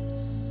understand.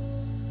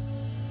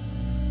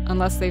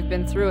 Unless they've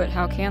been through it,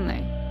 how can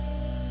they?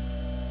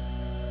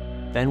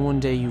 Then one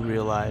day you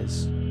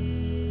realize,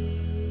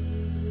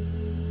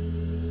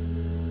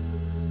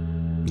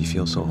 You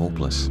feel so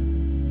hopeless.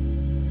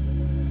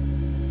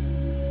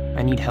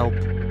 I need help.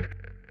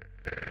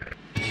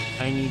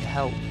 I need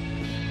help.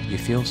 You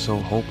feel so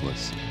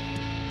hopeless.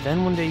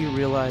 Then one day you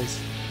realize,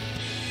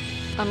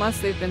 Unless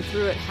they've been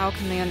through it, how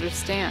can they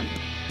understand?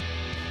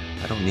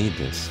 I don't need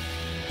this.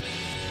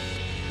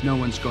 No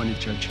one's going to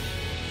judge you.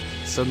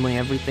 suddenly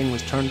everything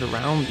was turned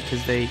around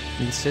because they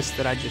insist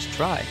that I just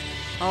try.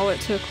 All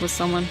it took was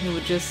someone who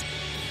would just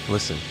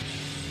Listen.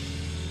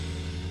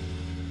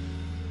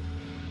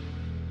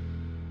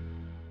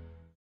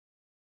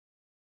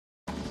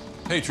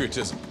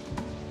 Patriotism.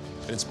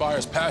 It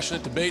inspires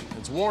passionate debate.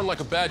 It's worn like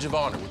a badge of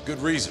honor with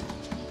good reason,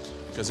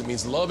 because it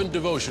means love and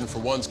devotion for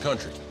one's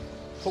country.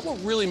 But what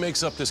really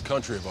makes up this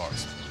country of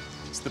ours?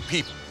 It's the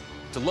people.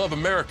 To love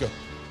America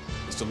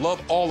is to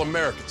love all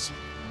Americans.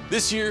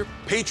 This year,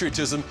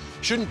 patriotism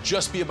shouldn't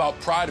just be about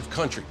pride of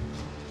country.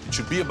 It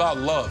should be about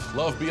love.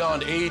 Love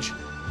beyond age,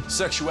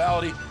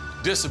 sexuality,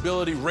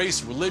 disability,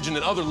 race, religion,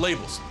 and other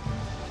labels.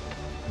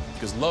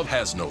 Because love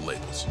has no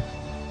labels.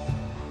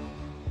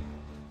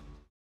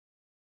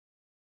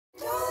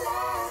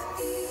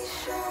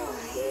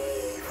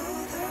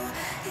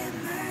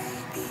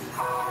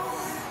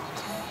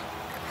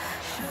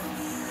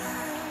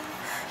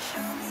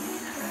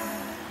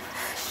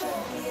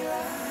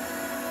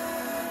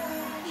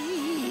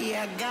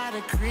 I got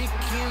a crick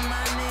in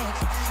my neck,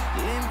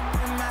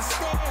 limp in my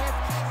step,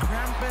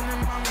 cramping in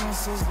my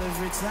muscles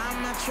every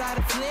time I try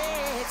to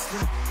flex.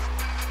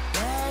 But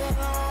I don't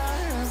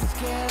wanna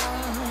get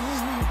up.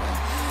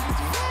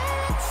 It's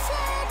very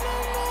sad, no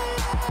more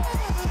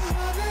love.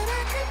 All that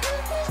I can do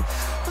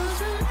was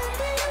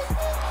remember you.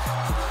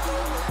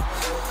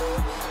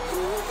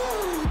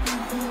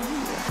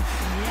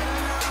 You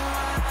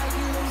know I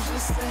usually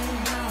say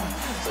no,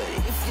 but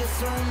if you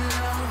throw me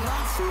love,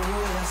 I'll throw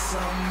you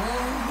some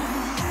more.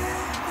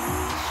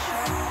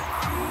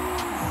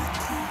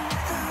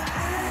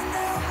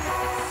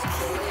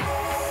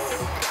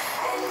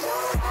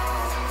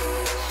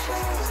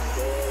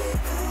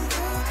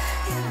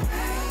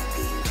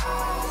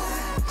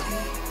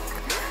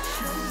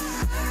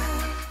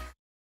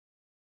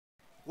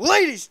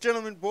 Ladies,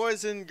 gentlemen,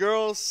 boys and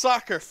girls,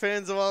 soccer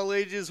fans of all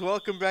ages,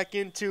 welcome back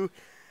into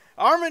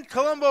Armand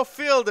Colombo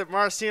Field at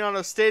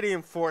Marciano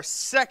Stadium for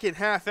second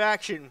half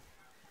action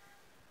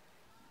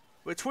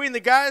between the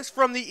guys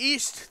from the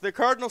east, the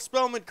Cardinal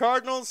Spellman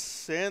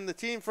Cardinals, and the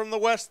team from the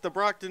west, the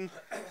Brockton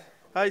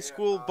High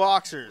School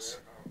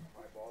Boxers.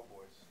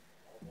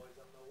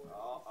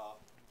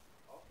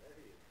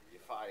 You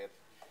fired.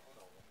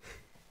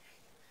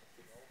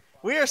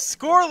 We are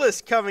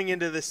scoreless coming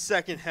into this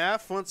second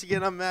half. Once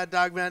again, I'm Mad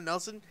Dog Matt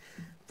Nelson,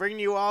 bringing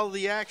you all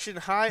the action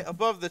high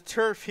above the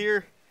turf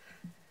here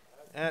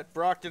at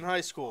Brockton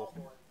High School.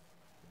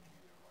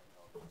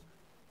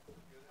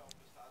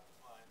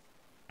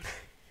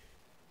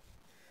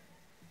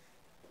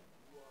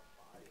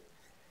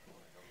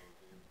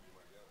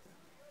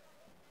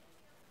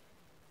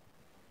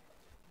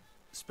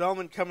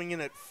 Spellman coming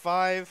in at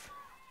 5,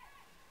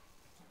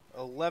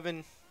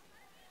 11,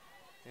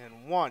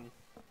 and 1.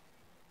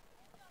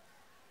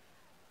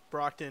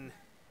 Brockton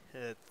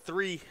at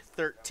 3,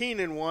 13,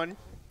 and 1.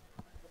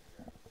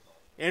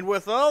 And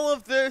with all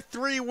of their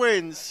 3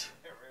 wins,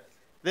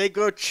 they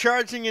go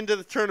charging into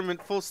the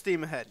tournament full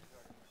steam ahead.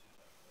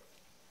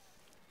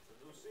 It's a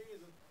new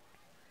season.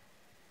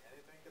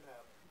 Anything can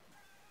happen.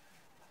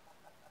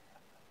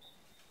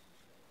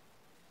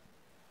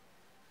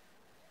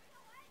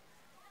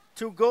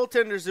 Two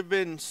goaltenders have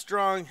been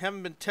strong,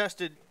 haven't been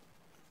tested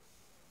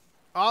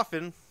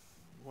often.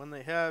 When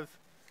they have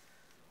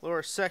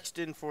Laura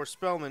Sexton for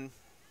Spellman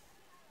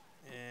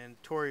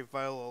and Tori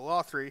Viola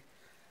Lothry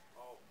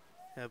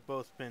have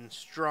both been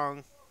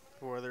strong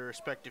for their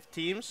respective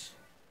teams.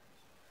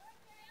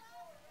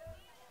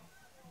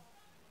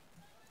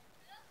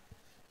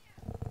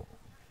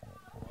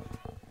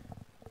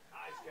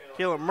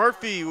 Kayla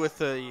Murphy with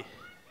a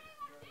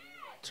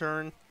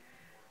turn.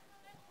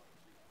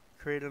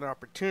 Create an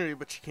opportunity,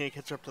 but she can't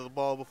catch up to the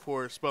ball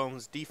before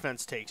Spellman's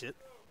defense takes it.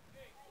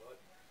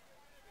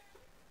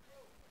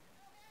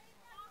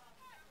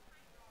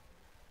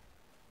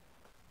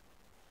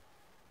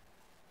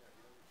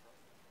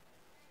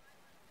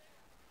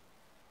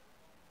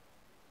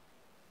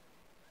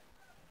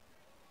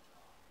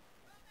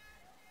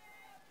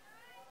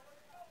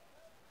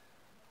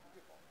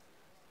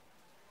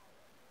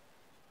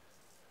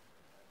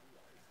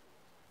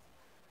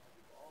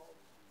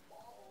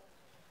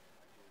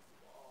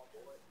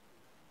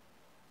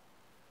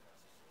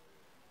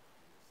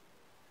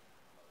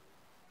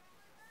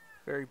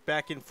 Very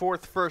back and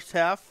forth first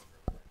half.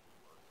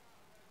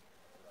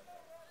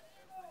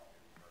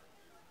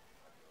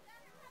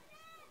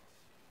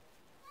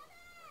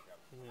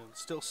 And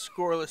still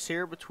scoreless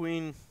here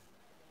between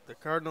the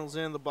Cardinals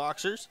and the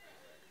Boxers.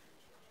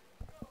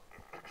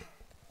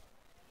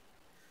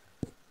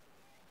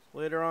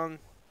 Later on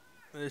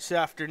this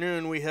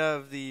afternoon, we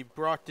have the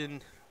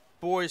Brockton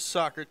boys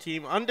soccer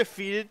team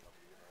undefeated.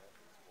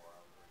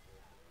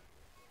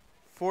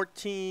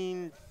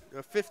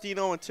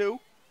 15-0-2.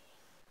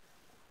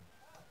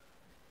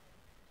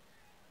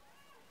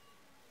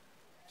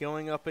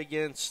 Going up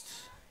against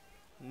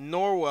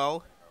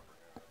Norwell,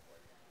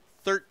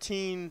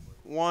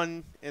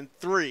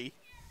 13-1-3.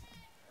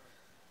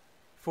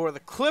 For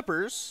the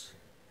Clippers,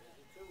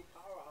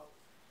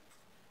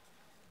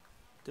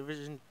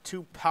 Division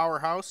II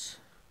powerhouse.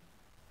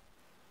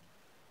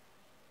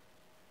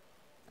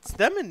 It's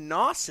them and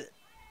Nauset.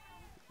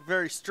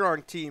 Very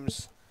strong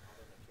teams.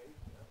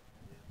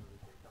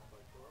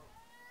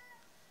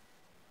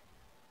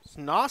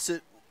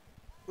 Nauset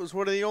was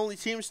one of the only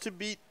teams to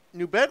beat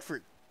New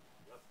Bedford.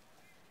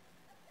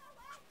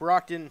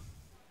 Brockton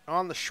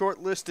on the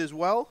short list as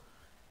well.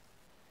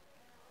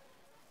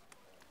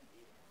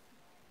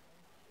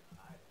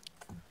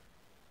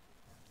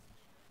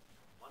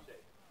 Monday,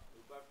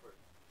 New Bedford.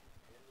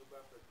 In New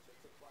Bedford, 6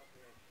 o'clock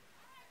game.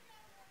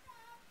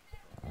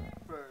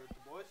 For the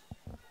boys?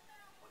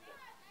 Monday.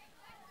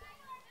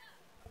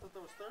 I thought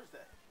that was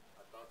Thursday.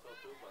 I thought so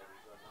too, but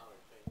now they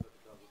changed it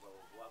because of the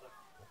weather.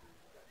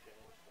 It got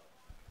changed. So.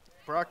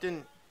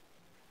 Brockton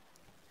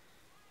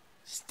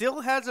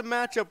still has a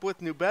matchup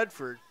with New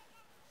Bedford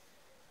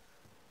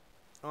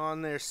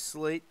on their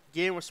slate.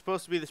 Game was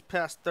supposed to be this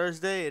past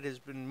Thursday. It has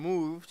been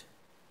moved.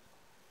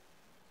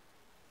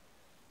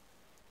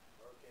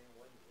 Hurricane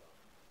winds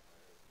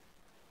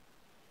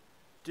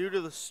due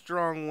to the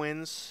strong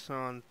winds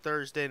on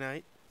Thursday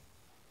night,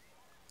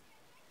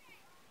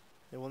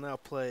 they will now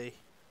play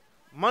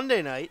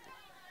Monday night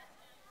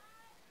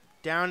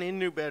down in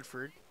New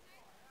Bedford.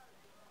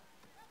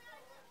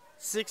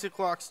 6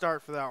 o'clock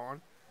start for that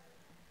one.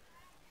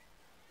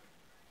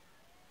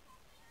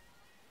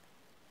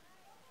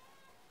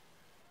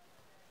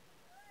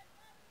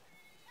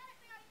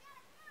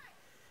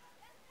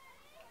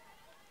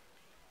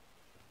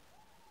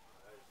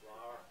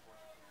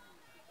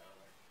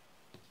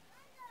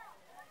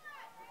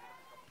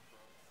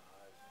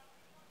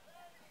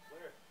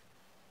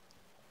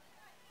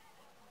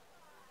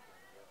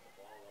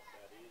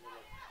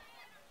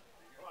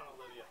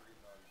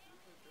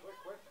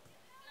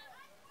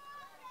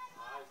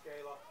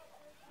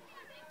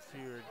 If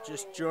you're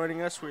just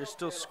joining us, we're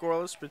still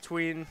scoreless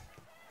between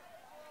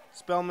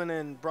Spellman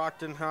and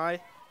Brockton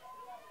High.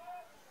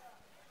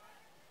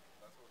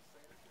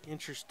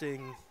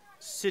 Interesting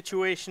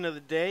situation of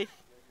the day.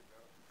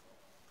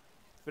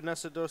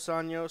 Vanessa Dos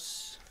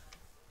Anjos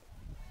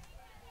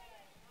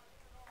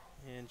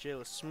and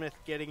Jayla Smith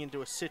getting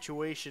into a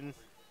situation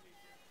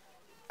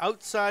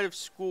outside of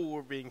school,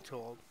 we're being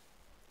told.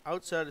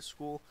 Outside of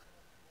school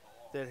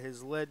that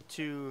has led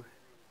to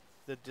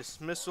the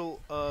dismissal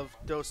of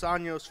Dos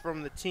Anjos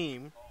from the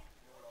team.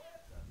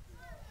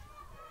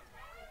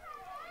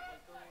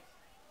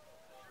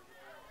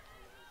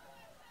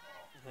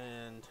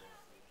 And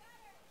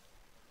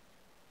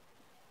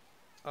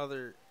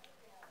other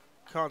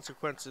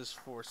consequences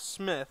for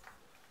Smith.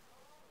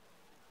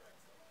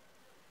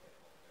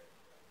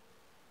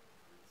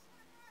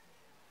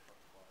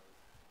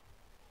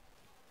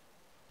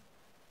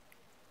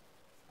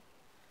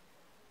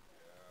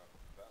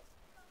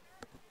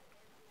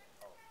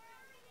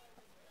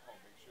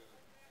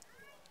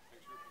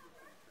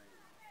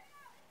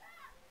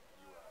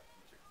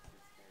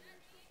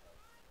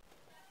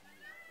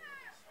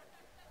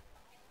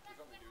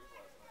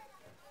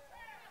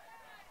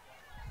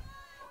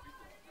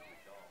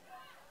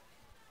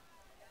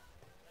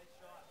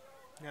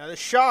 Now the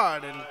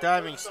shot and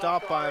diving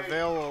stop by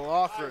Vale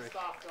Lothry.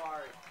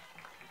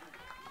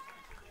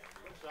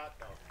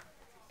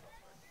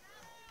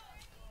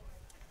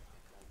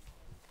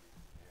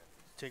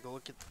 Take a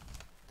look at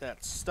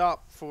that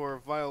stop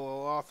for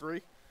Viola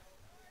Lothry.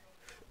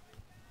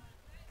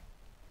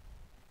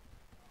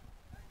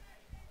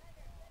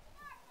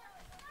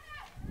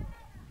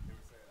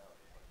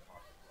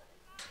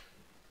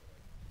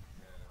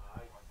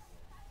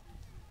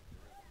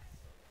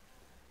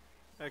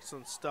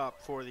 Excellent stop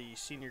for the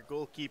senior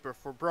goalkeeper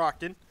for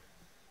Brockton.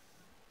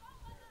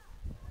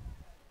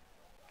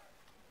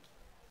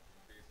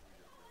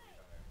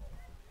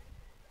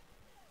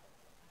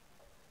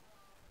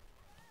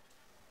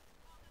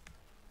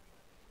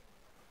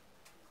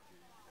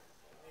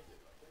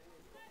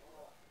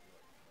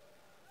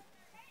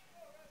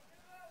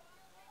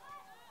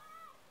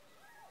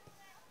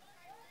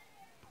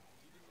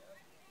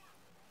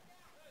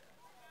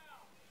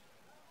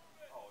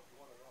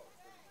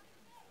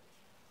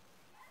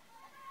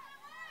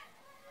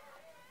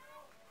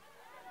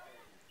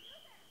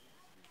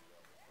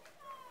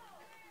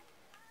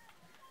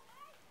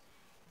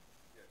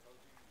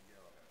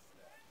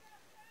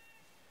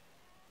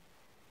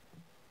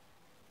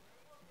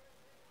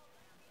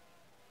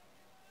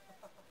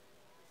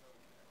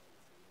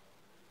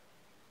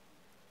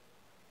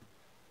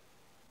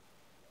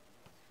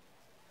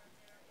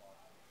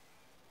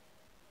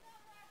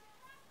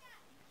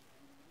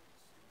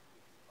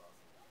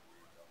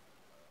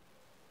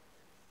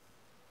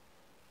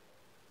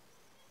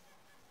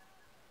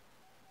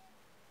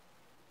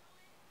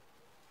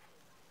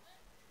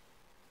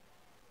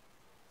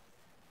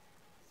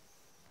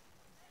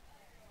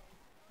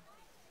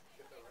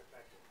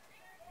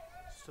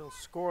 Still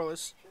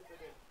scoreless.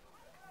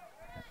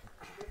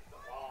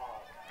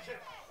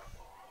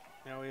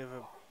 Now we have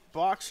a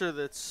boxer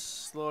that's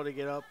slow to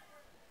get up.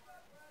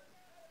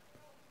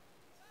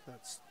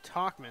 That's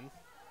Talkman.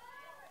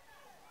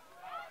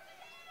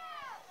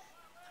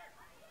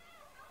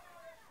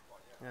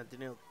 Now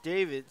Danielle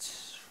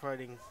Davids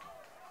fighting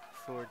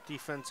for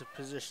defensive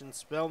position.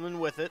 Spellman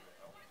with it.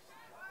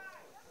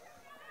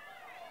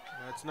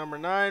 That's number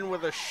 9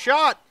 with a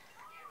shot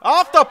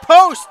off the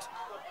post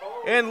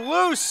and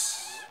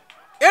loose.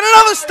 And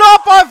another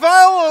stop by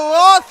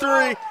Viola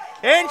Lothry,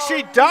 and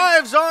she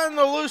dives on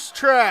the loose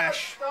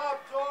trash.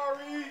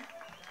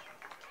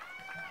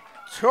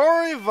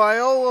 Tori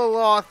Viola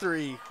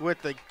Lothry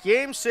with the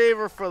game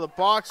saver for the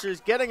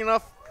Boxers, getting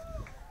enough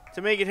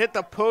to make it hit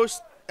the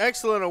post.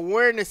 Excellent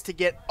awareness to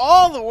get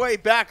all the way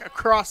back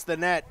across the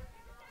net.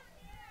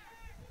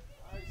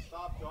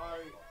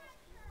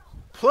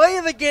 Play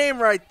of the game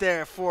right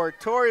there for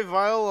Tori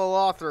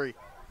Viola Lothry.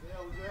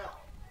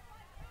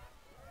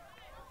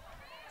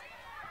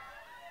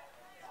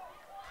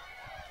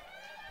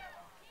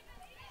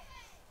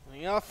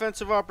 The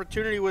offensive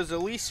opportunity was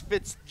Elise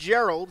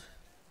Fitzgerald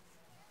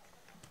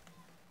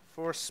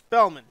for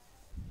Spellman.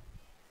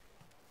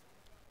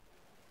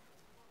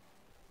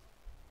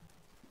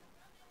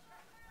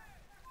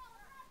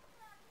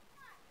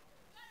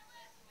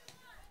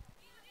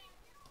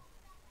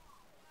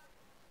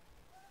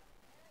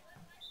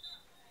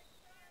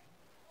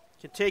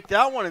 Can take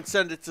that one and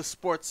send it to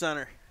Sports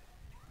Center.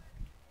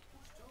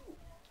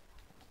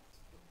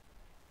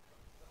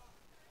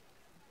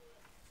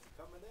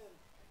 Coming in.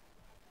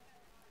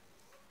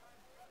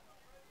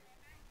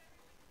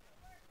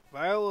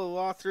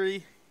 Viola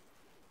Lothry,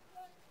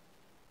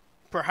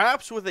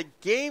 perhaps with a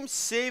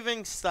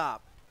game-saving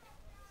stop.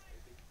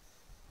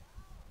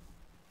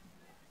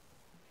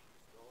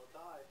 Still a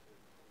tie.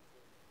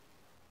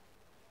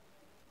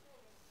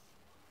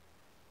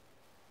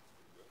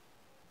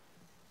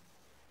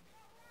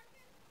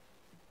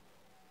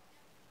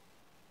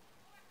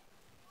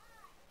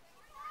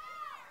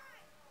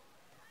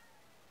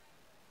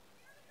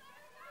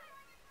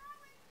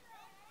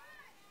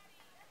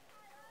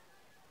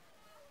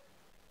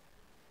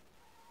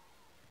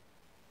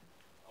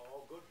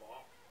 Oh, good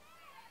ball.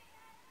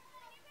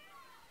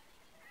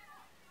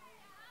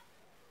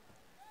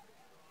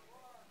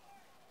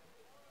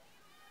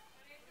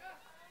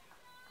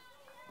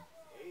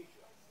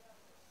 Asia.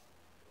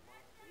 Come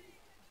on,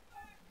 Asia.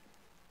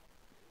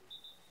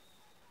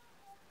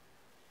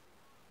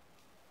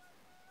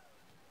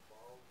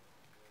 Ball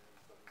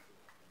and 17.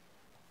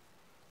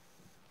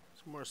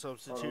 Some more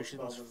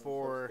substitutions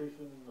for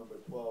Substitution, number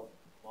 12,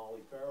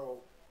 Molly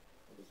Farrell.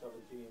 Number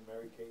 17,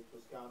 Mary Kate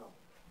Toscano.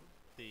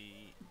 the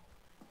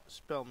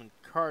Spellman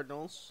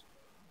Cardinals.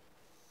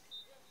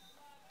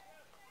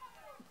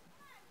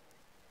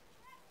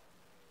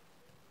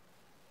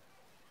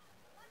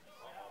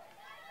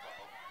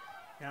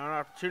 Now an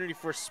opportunity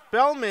for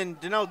Spellman,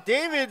 Danelle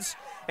Davids,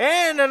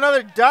 and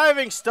another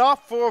diving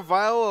stop for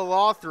Viola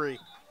Lothry.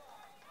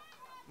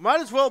 Might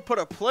as well put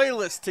a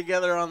playlist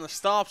together on the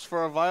stops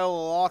for a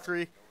Viola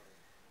Lothry.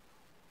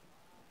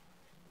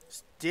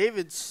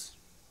 Davids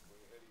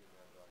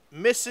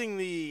missing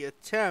the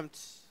attempt,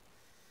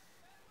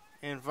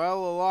 and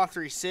Viola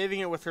Lothry saving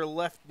it with her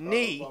left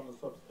knee. On the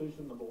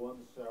substitution, number 1,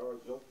 Sarah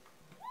Gill.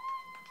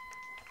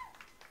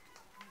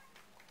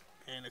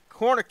 And a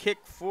corner kick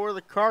for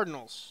the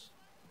Cardinals.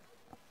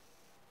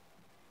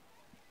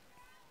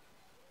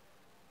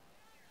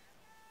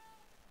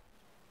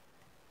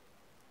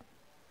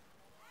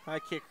 High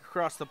kick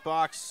across the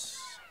box.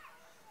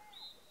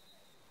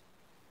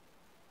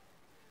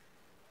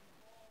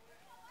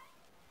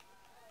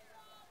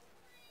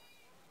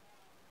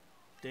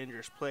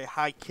 Dangerous play.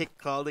 High kick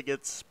called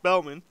against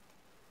Spellman.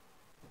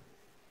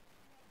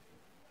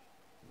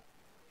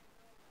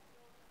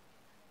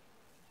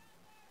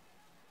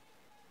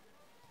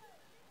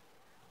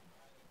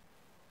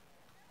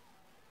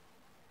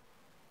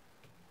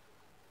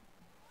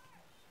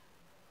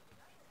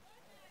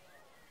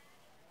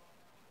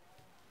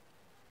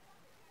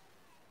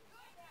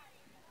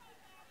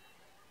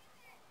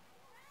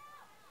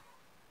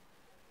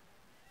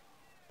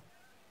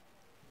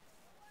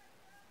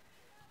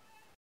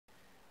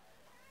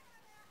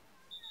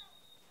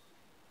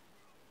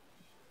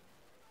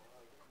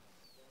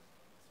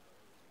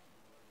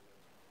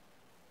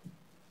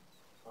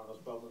 On the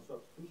Spellman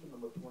substitution,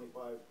 number 25,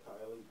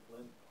 Kylie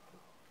Flynn.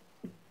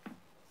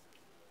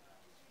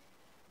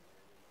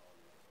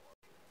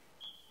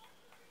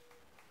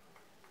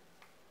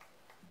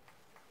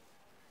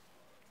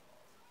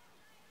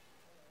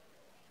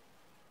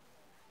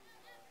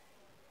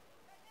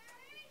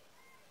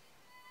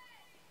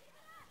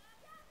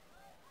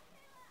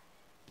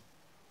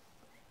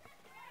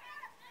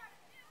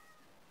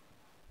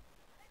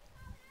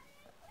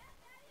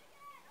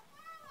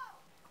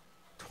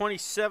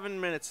 .27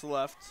 minutes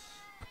left.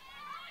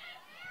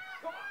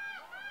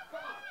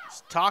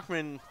 It's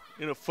Talkman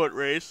in a foot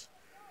race.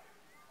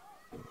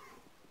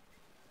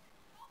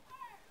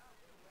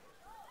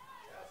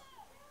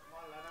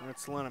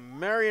 That's Lena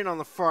Marion on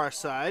the far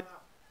side.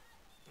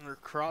 Her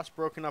cross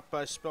broken up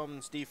by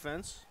Spellman's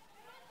defense.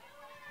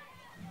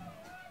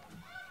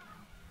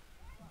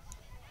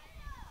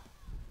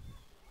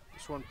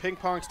 This one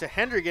ping-pongs to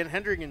Hendrigan.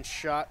 Hendrigan's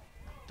shot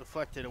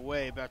deflected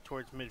away back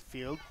towards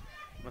midfield.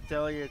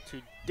 Mathelia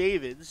to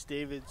Davids.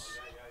 Davids,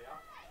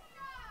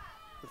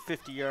 the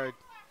 50-yard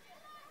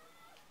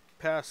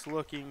pass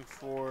looking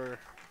for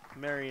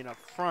Marion up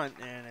front,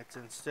 and it's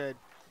instead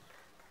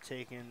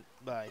taken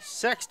by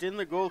Sexton,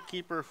 the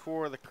goalkeeper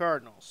for the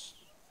Cardinals.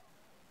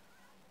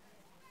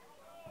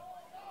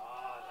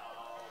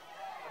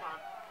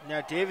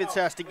 Now Davids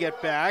has to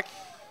get back.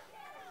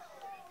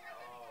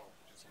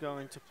 He's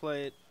going to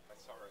play it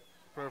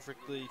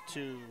perfectly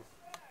to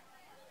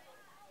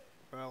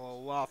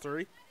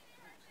Lothry.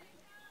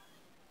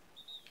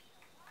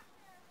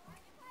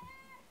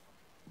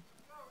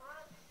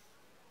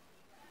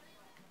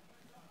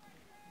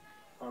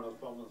 Cardinal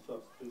Spellman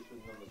substitution,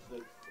 number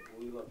 6,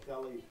 Leela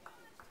Kelly.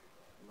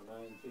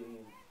 Number 19,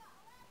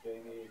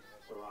 Jamie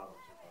Serrano.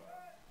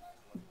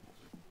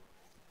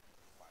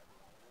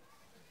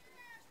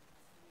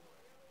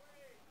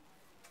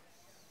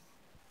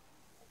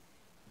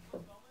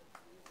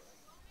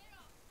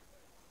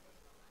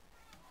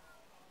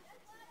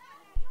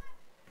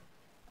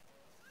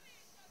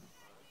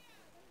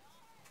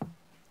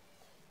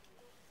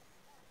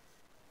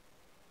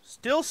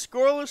 Still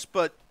scoreless,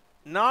 but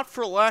not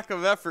for lack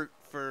of effort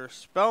for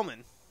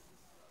Spellman.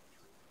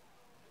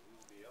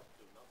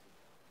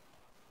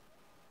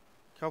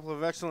 Couple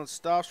of excellent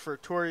stops for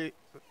Tori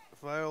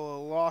Viola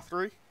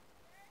Lothry.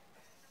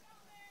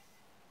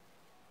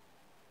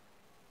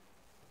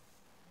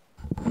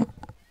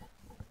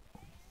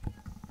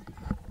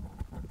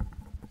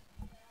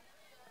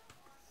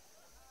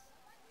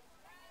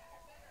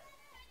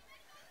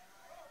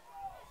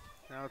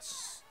 Now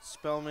it's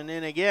Spellman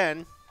in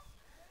again.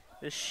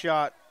 This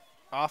shot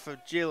off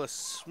of Jayla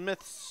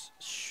Smith's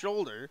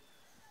shoulder.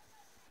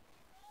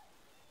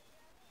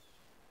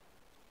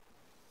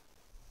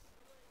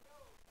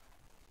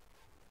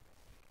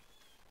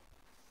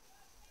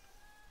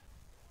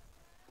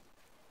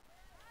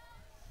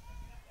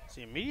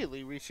 See,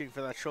 immediately reaching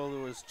for that shoulder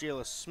was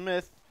Jayla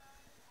Smith,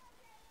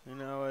 you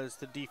know, as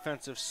the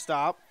defensive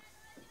stop.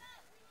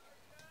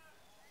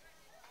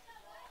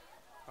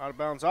 Out of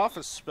bounds off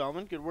of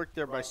Spellman. Good work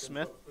there by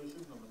Smith.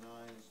 Substitution, number 9,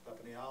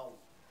 Stephanie Howell.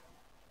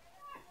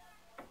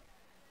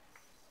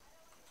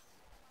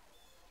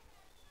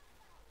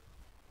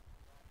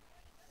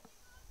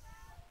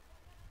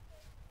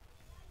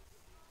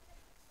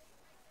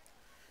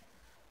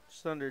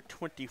 Just under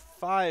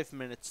 25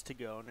 minutes to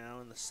go now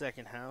in the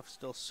second half.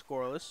 Still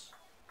scoreless.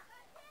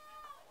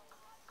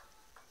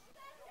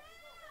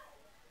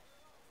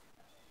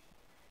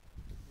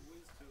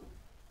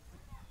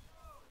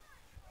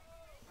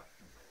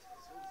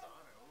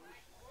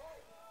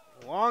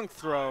 Long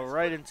throw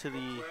right into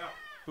the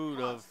boot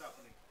of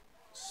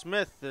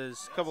Smith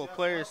as a couple of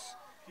players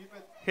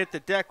hit the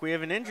deck. We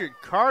have an injured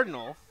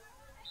Cardinal.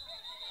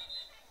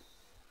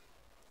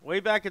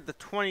 Way back at the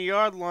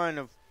 20-yard line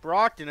of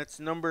Brockton, it's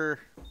number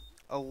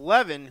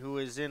 11 who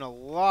is in a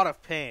lot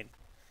of pain.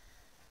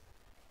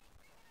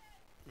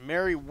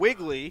 Mary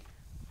Wigley,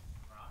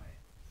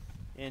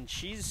 and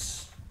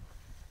she's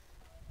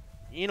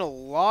in a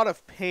lot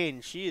of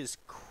pain. She is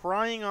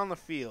crying on the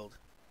field.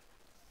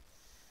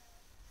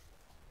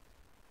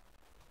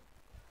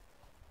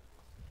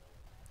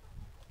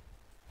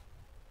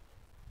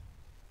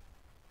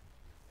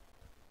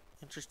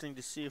 Interesting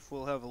to see if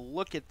we'll have a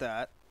look at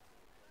that.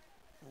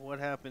 What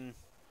happened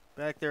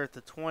back there at the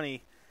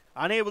 20.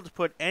 Unable to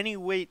put any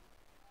weight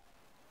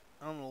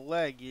on the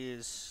leg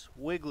is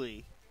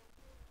Wigley.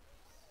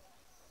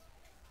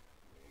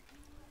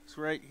 It's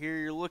right here.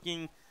 You're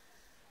looking.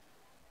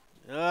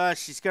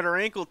 She's got her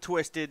ankle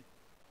twisted.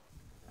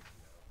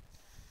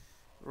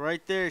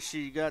 Right there.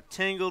 She got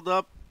tangled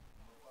up.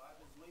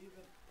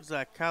 Was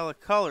that Kyla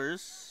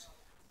Colors?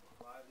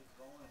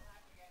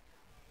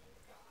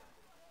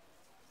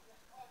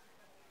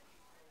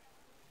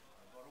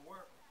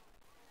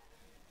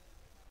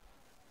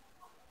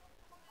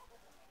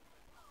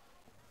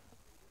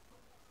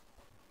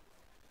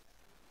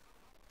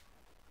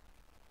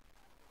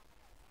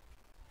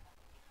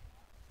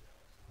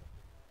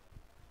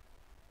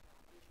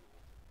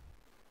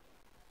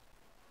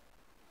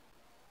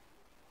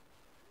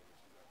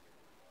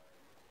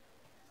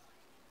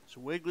 So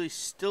Wigley's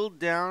still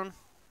down.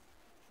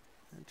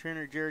 And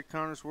trainer Jared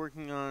Connor's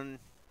working on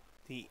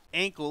the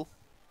ankle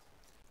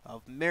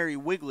of Mary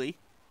Wigley.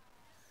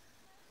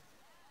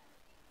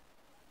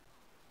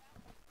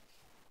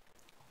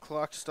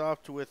 Clock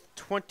stopped with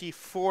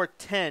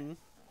 24:10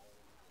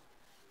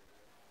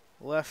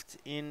 left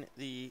in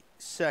the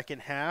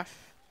second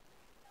half.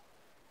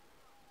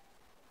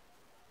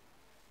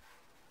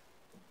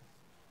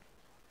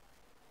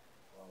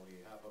 Well, we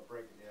have a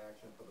break in the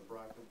action for the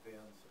Brockton fans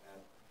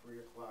at 3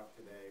 o'clock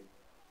today.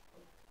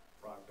 The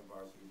Brockton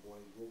varsity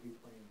boys will be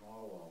playing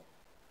Norwell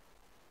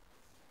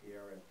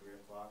here at 3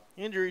 o'clock.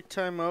 Injury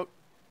timeout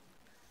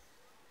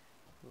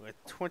with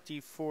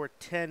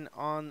 24:10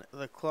 on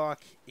the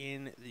clock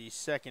in the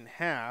second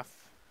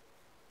half.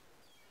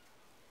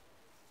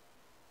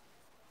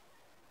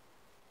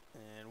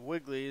 And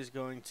Wigley is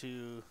going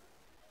to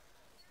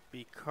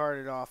be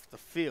carted off the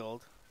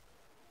field.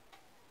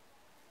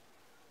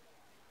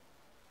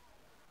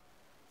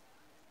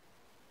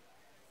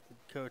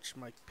 Coach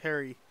Mike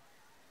Perry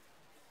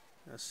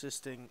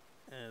assisting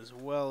as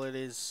well. It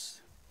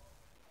is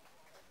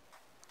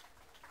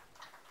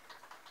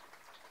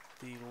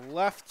the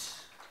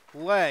left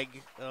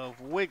leg of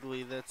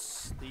Wigley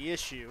that's the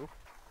issue.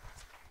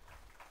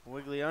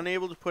 Wigley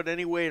unable to put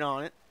any weight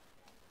on it.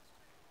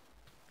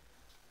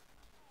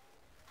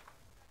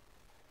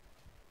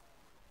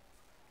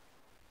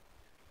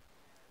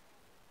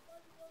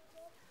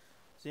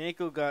 The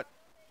ankle got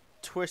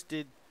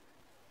twisted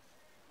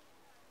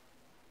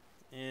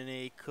in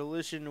a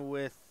collision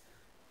with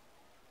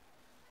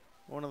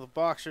one of the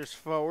boxers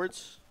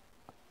forwards.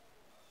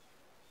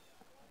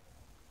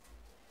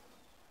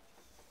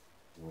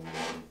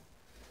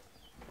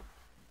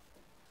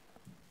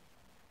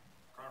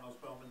 Cardinal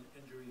Spellman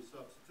injury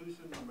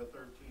substitution, number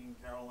 13,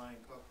 Caroline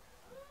Cook.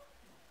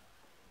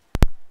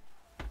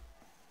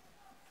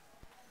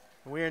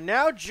 We are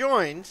now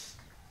joined,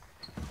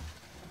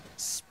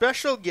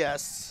 special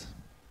guests,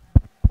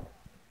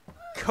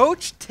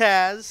 Coach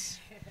Taz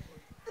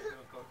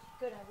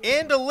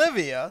and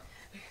Olivia.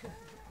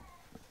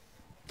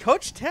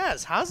 Coach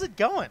Taz, how's it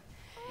going?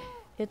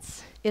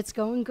 It's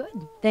going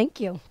good. Thank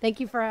you.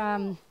 Thank you for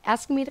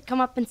asking me to come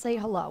up and say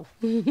hello.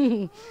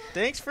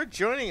 Thanks for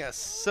joining us.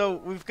 So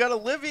we've got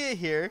Olivia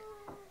here.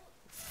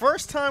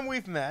 First time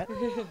we've met.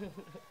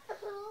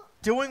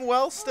 Doing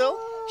well still?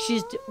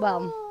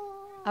 Well,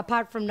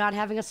 apart from not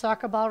having a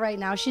soccer ball right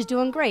now, she's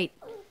doing great.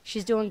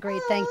 She's doing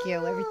great. Thank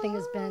you. Everything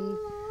has been,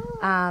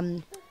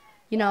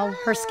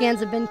 her scans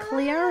have been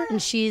clear, and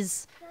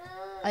she's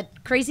a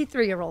crazy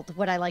 3-year-old,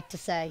 what I like to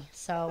say.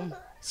 So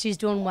she's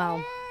doing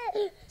well.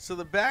 So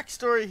the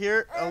backstory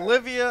here,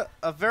 Olivia,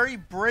 a very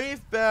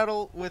brave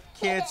battle with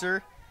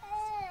cancer,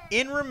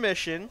 in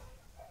remission.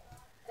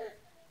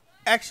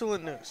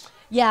 Excellent news.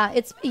 Yeah,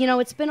 it's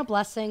been a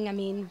blessing. I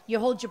mean, you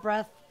hold your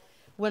breath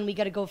when we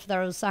got to go for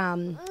those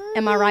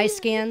MRI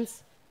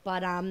scans,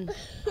 but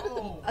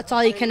that's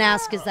all you can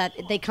ask is that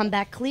they come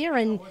back clear,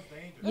 and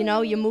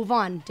you move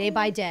on day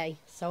by day.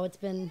 So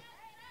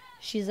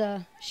she's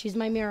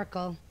my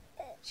miracle.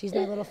 She's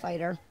my little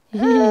fighter.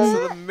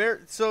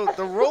 So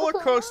the roller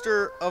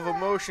coaster of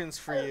emotions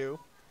for you.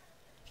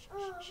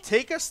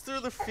 Take us through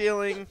the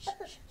feeling.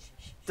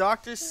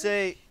 Doctors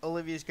say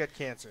Olivia's got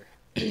cancer.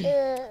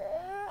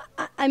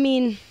 I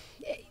mean,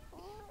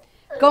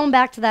 going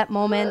back to that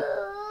moment,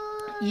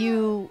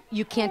 you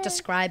can't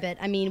describe it.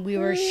 I mean, we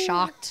were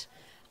shocked,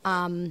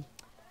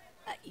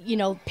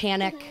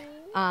 panic,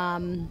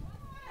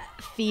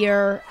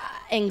 fear,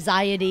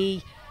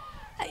 anxiety.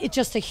 It's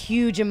just a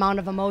huge amount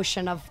of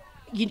emotion of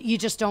you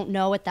just don't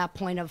know at that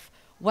point of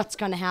what's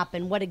going to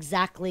happen, what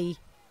exactly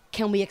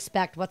can we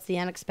expect, what's the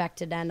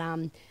unexpected, and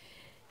and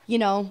we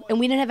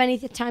didn't have any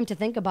time to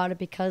think about it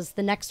because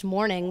the next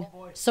morning,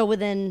 so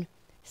within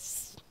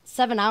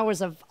 7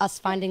 hours of us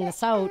finding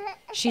this out,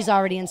 she's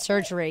already in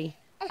surgery,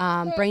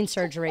 brain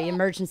surgery,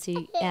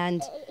 emergency,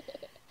 and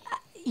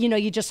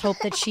you just hope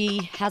that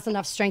she has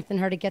enough strength in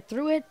her to get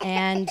through it,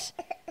 and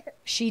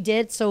she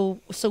did. So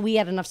we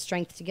had enough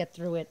strength to get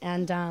through it,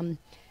 and then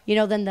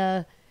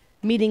the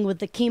meeting with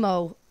the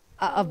chemo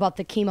about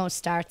the chemo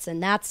starts,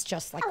 and that's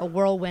just like a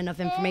whirlwind of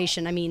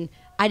information. I mean,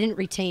 I didn't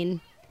retain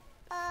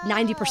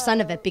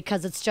 90% of it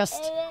because it's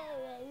just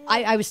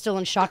I was still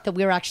in shock that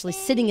we were actually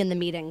sitting in the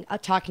meeting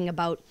talking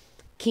about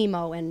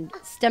chemo and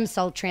stem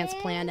cell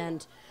transplant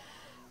and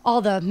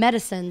all the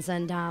medicines,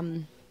 and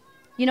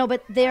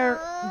but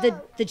the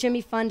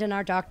Jimmy Fund and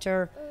our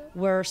doctor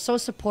were so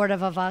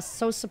supportive of us,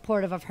 so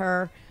supportive of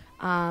her,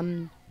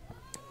 and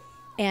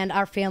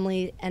our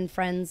family and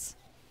friends.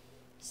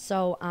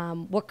 So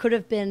what could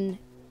have been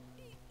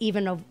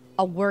even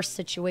a worse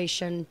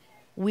situation,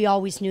 we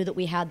always knew that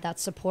we had that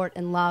support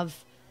and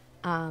love,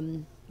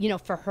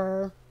 for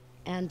her.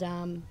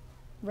 And,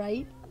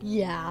 right?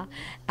 Yeah.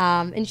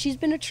 And she's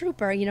been a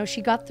trooper.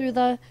 She got through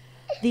the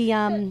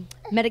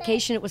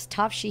medication. It was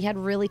tough. She had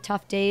really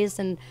tough days.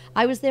 And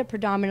I was there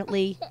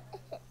predominantly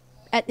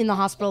in the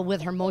hospital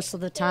with her most of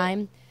the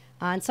time.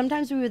 And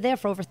sometimes we were there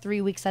for over 3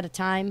 weeks at a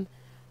time.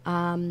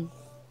 And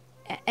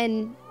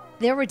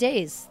there were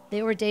days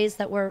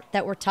that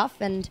were tough,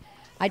 and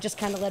I just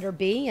kind of let her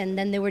be. And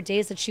then there were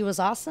days that she was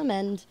awesome,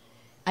 and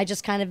I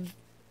just kind of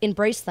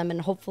embraced them and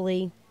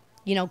hopefully,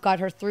 got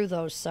her through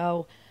those.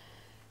 So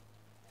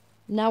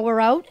now we're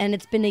out, and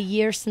it's been a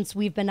year since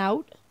we've been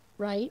out,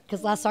 right?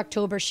 Because last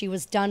October she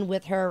was done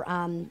with her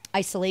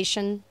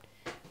isolation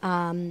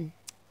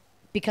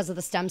because of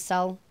the stem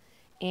cell,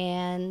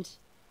 and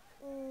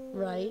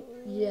right,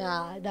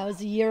 yeah, that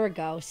was a year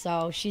ago.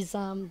 So she's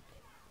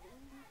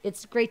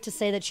it's great to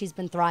say that she's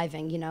been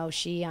thriving.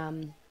 She,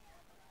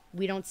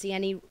 we don't see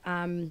any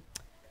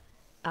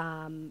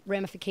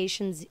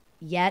ramifications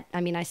yet. I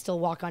mean, I still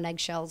walk on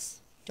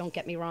eggshells. Don't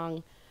get me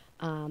wrong,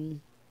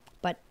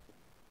 but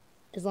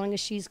as long as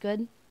she's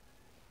good,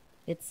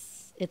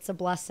 it's a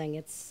blessing.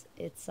 It's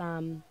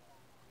a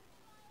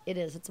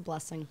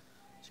blessing.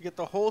 So you get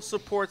the whole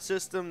support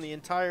system, the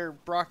entire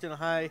Brockton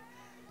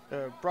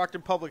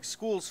Brockton Public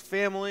Schools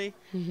family.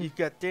 Mm-hmm. You've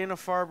got Dana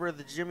Farber,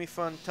 the Jimmy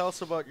Fund. Tell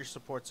us about your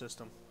support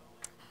system.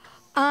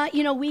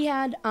 We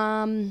had,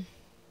 a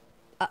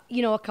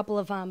couple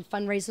of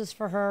fundraisers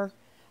for her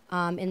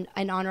in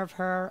honor of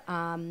her.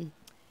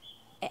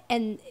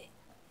 And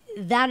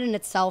that in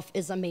itself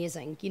is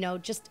amazing.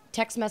 Just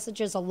text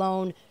messages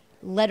alone,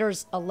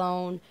 letters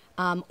alone,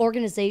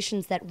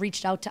 organizations that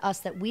reached out to us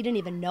that we didn't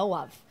even know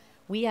of.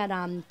 We had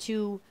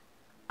 2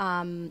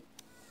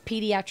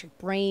 pediatric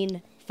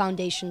brain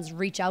foundations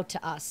reach out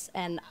to us.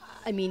 And,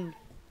 I mean,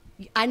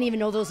 I didn't even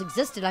know those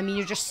existed. I mean,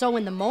 you're just so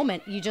in the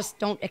moment. You just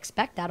don't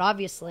expect that,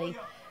 obviously.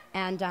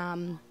 And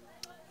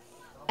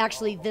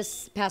actually,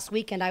 this past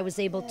weekend, I was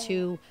able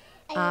to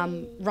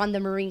run the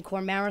Marine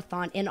Corps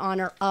Marathon in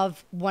honor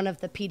of one of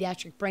the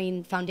pediatric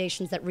brain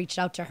foundations that reached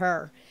out to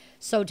her.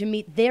 So to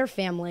meet their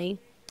family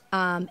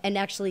and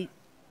actually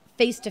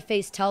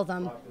face-to-face tell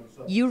them,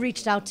 you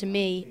reached out to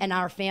me and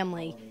our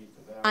family.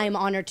 I'm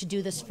honored to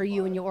do this for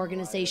you and your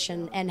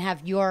organization and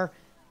have your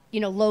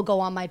logo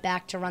on my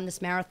back to run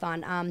this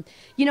marathon.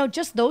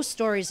 Just those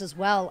stories as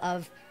well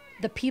of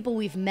the people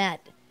we've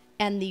met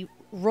and the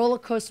roller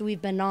coaster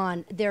we've been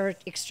on. There are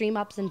extreme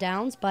ups and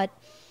downs, but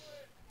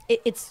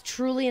it's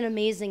truly an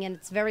amazing, and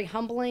it's very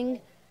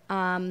humbling.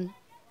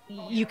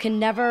 You can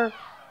never,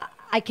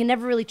 I can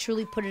never really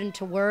truly put it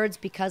into words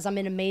because I'm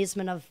in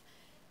amazement of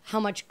how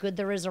much good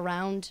there is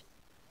around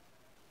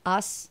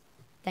us,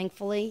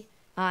 thankfully,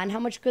 and how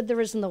much good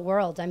there is in the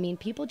world. I mean,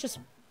 people just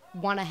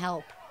want to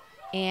help.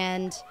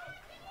 And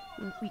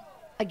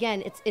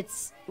again,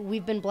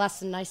 we've been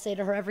blessed, and I say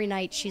to her every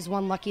night, she's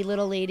one lucky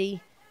little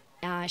lady.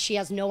 She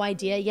has no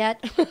idea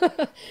yet.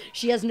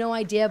 She has no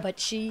idea, but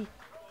she's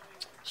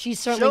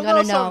certainly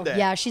going to know. Someday.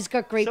 Yeah, she's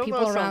got great She'll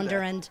people know around someday.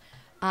 her,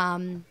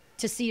 and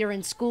to see her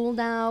in school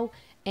now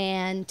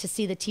and to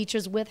see the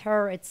teachers with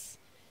her, it's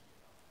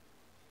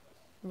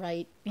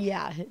right.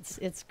 Yeah,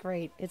 it's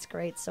great. It's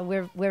great. So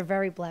we're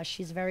very blessed.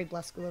 She's a very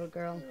blessed little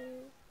girl.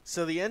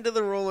 So the end of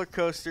the roller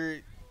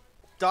coaster,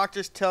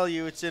 doctors tell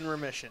you it's in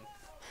remission.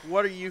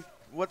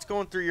 What's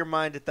going through your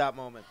mind at that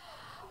moment?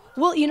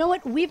 Well, you know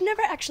what? We've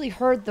never actually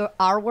heard the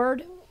R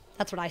word.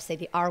 That's what I say,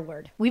 the R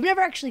word. We've never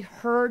actually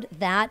heard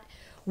that.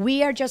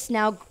 We are just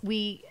now,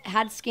 we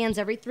had scans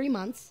every 3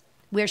 months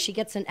where she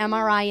gets an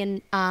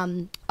MRI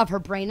of her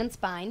brain and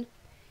spine.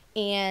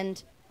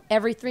 And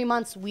every 3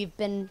 months we've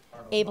been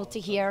able to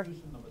hear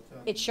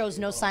it shows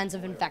no signs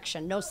of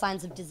infection, no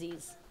signs of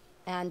disease.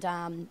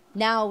 And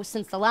now,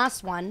 since the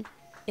last one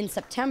in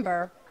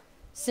September,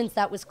 since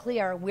that was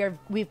clear,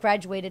 we've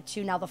graduated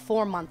to now the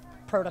 4-month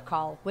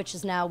protocol, which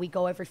is now we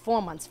go every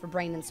 4 months for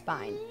brain and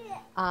spine.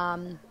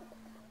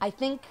 I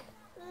think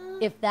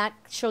if that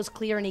shows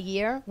clear in a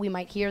year, we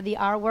might hear the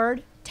R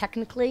word,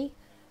 technically.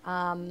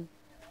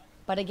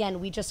 But again,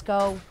 we just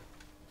go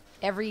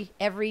every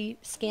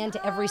scan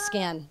to every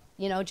scan,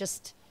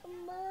 just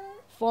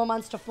 4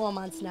 months to 4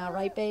 months now,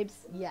 right,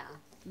 babes?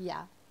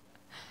 Yeah.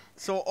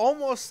 So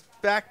almost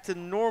back to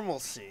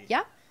normalcy.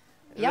 Yep.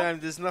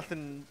 And there's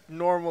nothing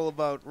normal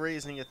about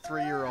raising a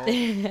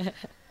 3-year-old.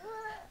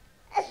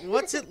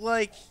 What's it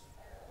like?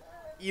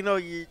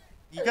 You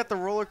got the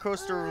roller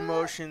coaster of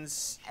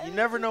emotions. You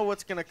never know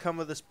what's going to come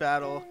of this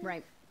battle.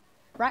 Right.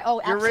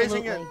 Oh, You're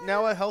absolutely. raising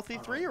now a healthy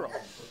 3-year-old.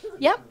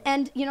 Yep.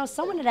 And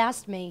someone had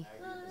asked me.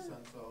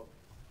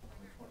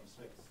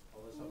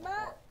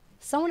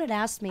 Someone had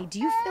asked me, do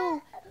you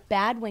feel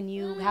bad when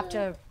you have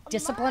to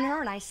discipline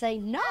her? And I say,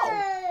 no,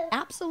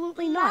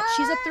 absolutely not.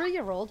 She's a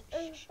 3-year-old.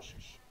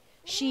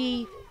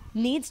 She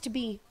needs to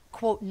be,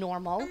 quote,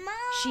 normal.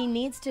 She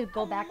needs to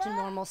go back to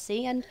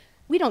normalcy. And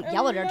we don't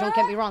yell at her. Don't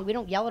get me wrong. We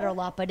don't yell at her a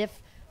lot. But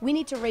if we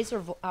need to raise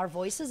our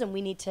voices and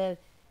we need to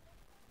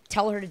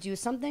tell her to do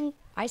something,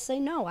 I say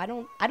no. I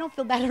don't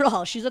feel bad at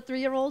all. She's a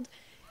 3-year-old.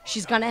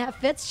 She's going to have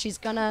fits. She's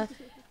going to,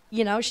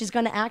 she's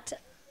going to act,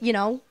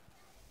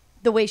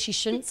 the way she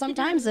shouldn't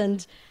sometimes.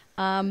 And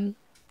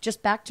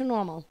just back to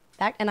normal.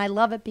 And I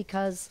love it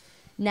because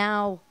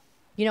now,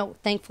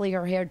 thankfully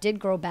her hair did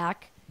grow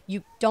back.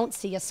 You don't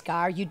see a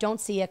scar. You don't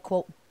see a,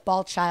 quote,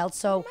 bald child.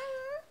 So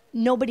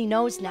nobody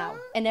knows now.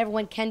 And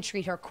everyone can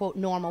treat her, quote,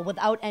 normal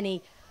without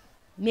any,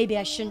 maybe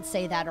I shouldn't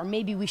say that, or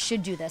maybe we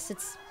should do this.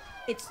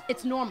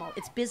 It's normal.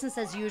 It's business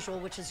as usual,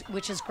 which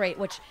is great,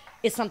 which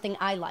is something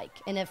I like.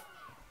 And if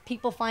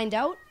people find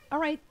out, all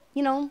right,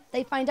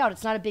 they find out.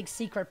 It's not a big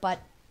secret, but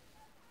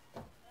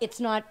it's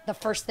not the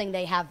first thing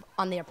they have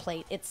on their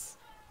plate. It's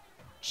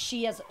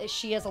she as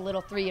a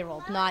little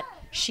 3-year-old, not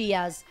she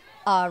as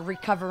a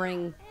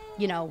recovering,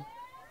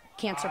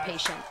 cancer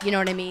patient. You know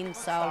what I mean?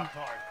 So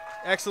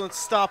Excellent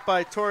stop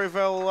by Tori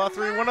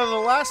Vallalothri, one of the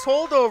last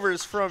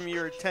holdovers from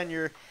your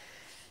tenure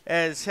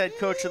as head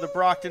coach of the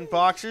Brockton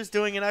Boxers,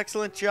 doing an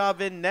excellent job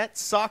in net.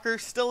 Soccer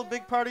still a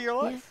big part of your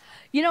life?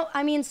 Yeah.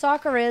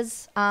 Soccer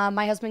is.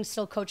 My husband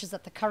still coaches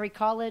at the Curry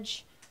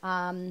College.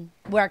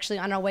 We're actually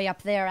on our way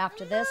up there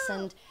after this,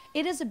 and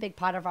it is a big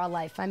part of our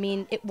life.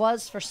 It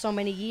was for so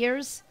many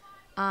years.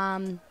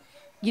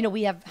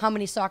 We have how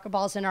many soccer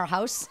balls in our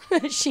house?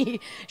 She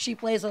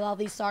plays with all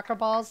these soccer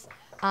balls.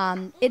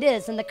 It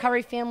is, and the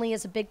Curry family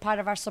is a big part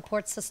of our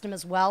support system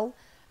as well.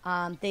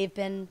 They've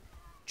been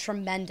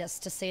tremendous,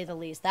 to say the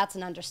least. That's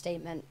an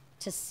understatement,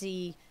 to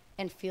see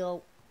and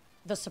feel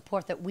the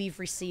support that we've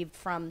received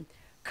from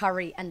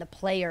Curry and the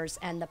players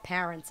and the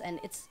parents, and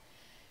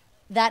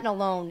that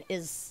alone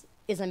is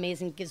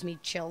amazing. Gives me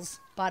chills.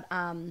 But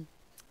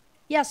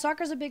yeah,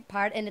 soccer's a big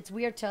part, and it's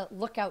weird to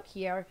look out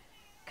here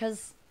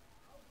because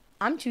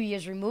I'm 2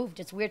 years removed.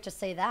 It's weird to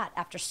say that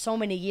after so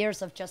many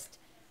years of just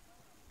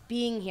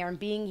being here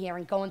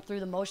and going through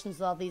the motions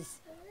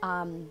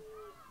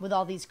with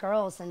all these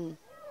girls. And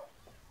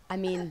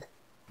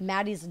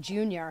Maddie's a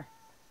junior.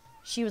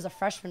 She was a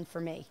freshman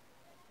for me.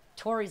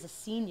 Tori's a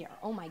senior.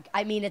 Oh my!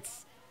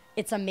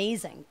 It's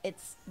amazing.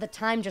 The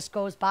time just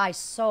goes by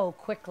so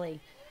quickly,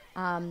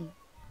 and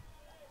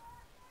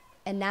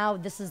now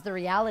this is the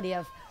reality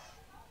of.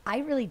 I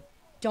really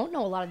don't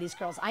know a lot of these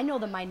girls. I know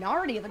the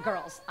minority of the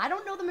girls. I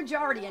don't know the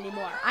majority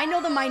anymore. I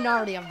know the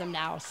minority of them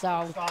now.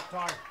 So,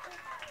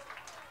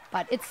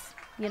 but it's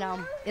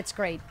it's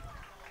great.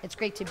 It's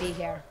great to be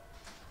here.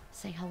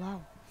 Say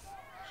hello.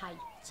 Hi.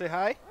 Say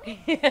hi?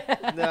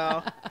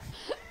 No.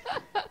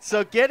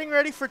 So getting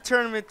ready for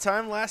tournament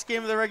time. Last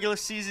game of the regular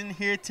season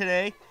here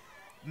today.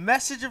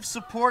 message of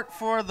support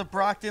for the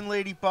Brockton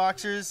Lady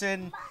Boxers,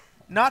 and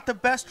not the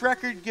best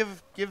record.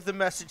 Give the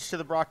message to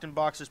the Brockton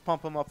Boxers.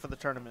 Pump them up for the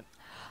tournament.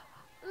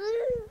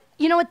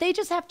 You know what? They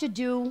just have to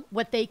do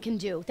what they can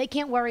do. They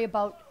can't worry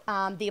about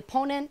the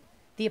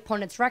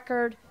opponent's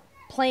record,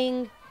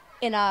 playing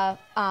in a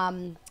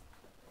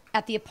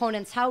at the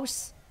opponent's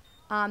house.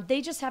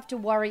 They just have to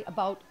worry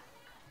about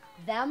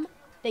them.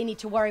 They need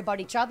to worry about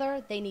each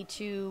other. They need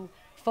to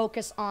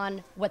focus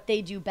on what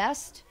they do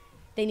best.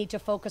 They need to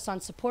focus on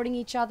supporting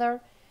each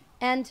other.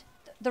 And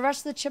the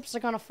rest of the chips are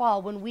going to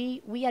fall. When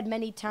we had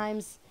many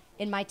times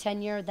in my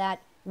tenure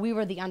that we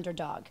were the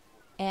underdog.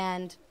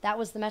 And that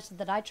was the message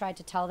that I tried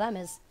to tell them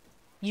is,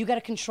 you got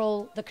to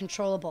control the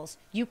controllables.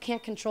 You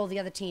can't control the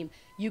other team.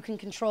 You can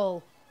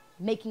control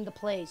making the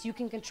plays. You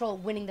can control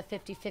winning the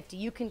 50-50.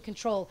 You can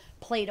control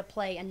play to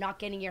play and not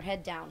getting your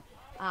head down.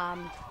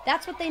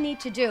 That's what they need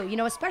to do, you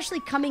know,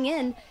 especially coming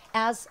in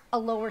as a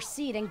lower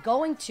seed and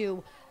going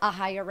to a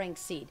higher ranked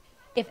seed.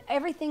 If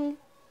everything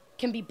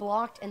can be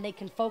blocked and they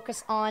can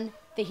focus on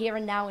the here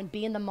and now and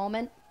be in the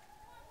moment,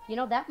 you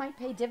know, that might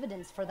pay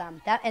dividends for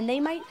them. They're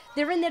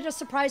in there to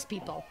surprise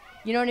people.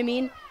 You know what I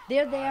mean?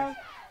 They're there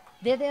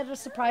to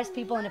surprise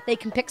people, and if they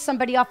can pick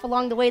somebody off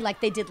along the way like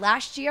they did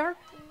last year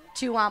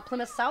to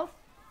Plymouth South,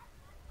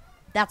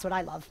 that's what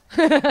I love.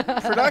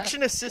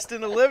 Production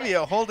assistant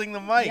Olivia holding the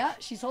mic. Yeah,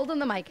 she's holding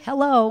the mic.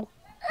 Hello.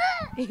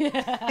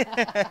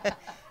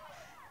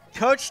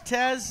 Coach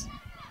Tez,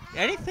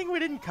 anything we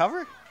didn't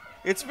cover?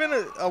 It's been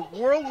a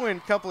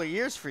whirlwind couple of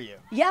years for you.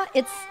 Yeah,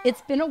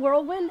 it's been a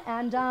whirlwind,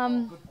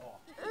 and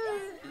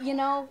you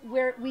know,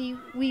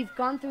 we've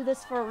gone through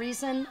this for a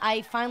reason.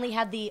 I finally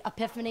had the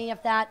epiphany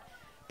of that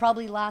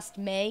probably last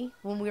May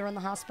when we were in the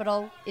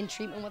hospital in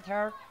treatment with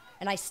her.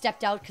 And I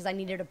stepped out because I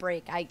needed a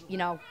break. I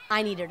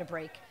needed a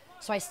break.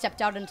 So I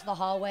stepped out into the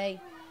hallway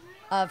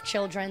of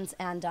Children's,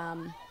 and,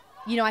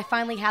 you know, I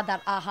finally had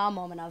that aha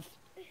moment of,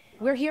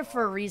 we're here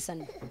for a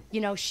reason.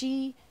 You know,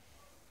 she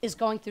is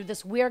going through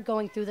this. We're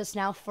going through this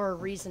now for a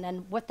reason.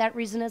 And what that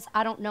reason is,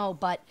 I don't know.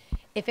 But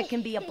if it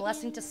can be a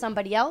blessing to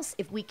somebody else,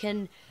 if we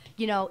can,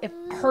 you know, if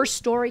her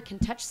story can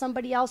touch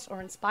somebody else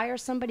or inspire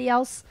somebody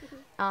else,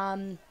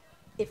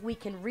 if we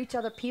can reach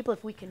other people,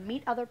 if we can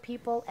meet other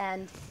people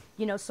and,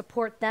 you know,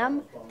 support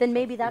them, then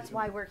maybe that's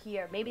why we're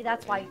here. Maybe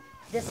that's why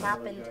this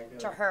happened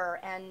to her.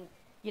 And,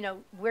 you know,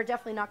 we're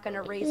definitely not going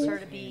to raise her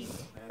to be,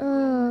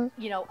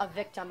 you know, a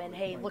victim and,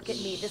 hey, look at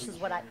me. This is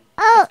what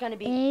it's going to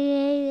be.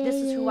 This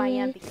is who I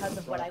am because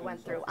of what I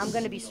went through. I'm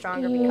going to be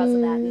stronger because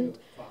of that. And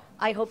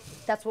I hope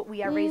that's what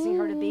we are raising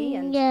her to be.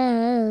 And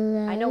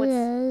I know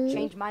it's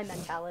changed my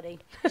mentality.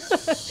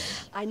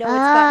 I know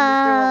it's gotten me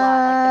through a lot,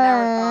 like the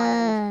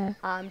marathon,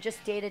 and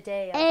just day to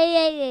day.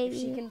 If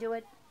she can do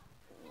it,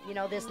 you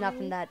know, there's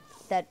nothing that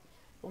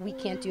we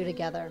can't do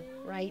together,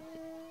 right?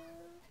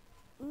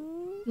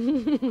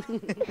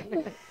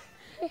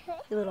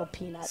 Little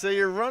peanut. So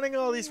you're running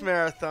all these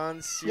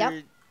marathons.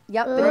 Yep.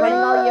 Been running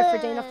all year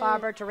for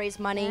Dana-Farber to raise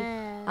money.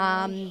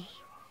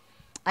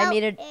 I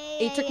made it.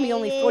 It took me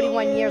only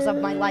 41 years of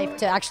my life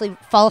to actually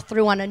follow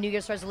through on a New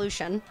Year's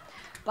resolution,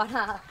 but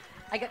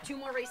I got 2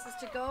 more races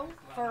to go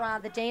for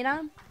the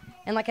Dana,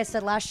 and like I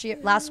said,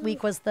 last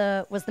week was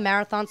the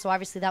marathon, so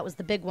obviously that was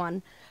the big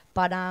one.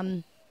 But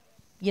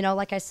you know,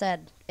 like I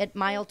said, at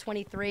mile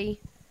 23,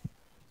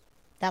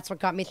 that's what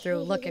got me through.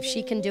 Look, if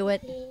she can do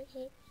it,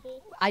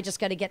 I just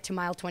got to get to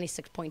mile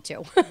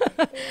 26.2.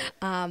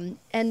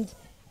 And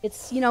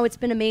it's, you know, it's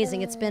been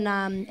amazing. It's been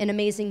an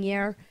amazing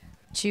year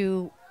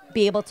to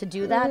be able to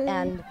do that,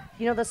 and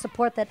you know, the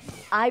support that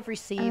I've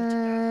received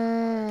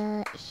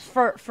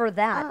for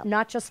that,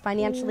 not just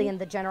financially and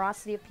the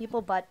generosity of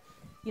people, but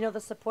you know,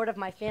 the support of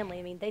my family.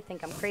 I mean, they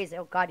think I'm crazy.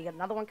 Oh God, you got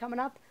another one coming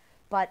up?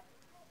 But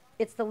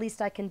it's the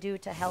least I can do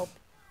to help,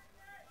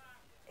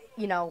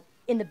 you know,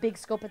 in the big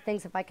scope of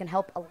things. If I can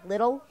help a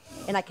little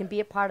and I can be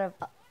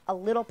a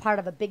little part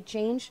of a big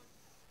change,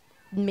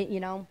 you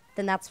know,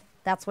 then that's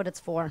what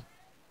it's for.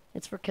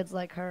 It's for kids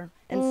like her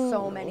and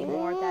so many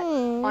more that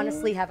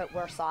honestly have it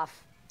worse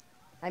off.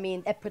 I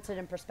mean, it puts it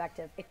in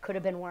perspective. It could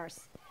have been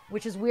worse,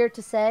 which is weird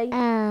to say,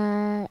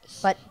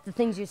 but the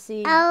things you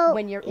see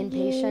when you're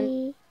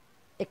inpatient,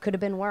 it could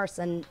have been worse.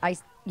 And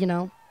you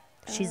know,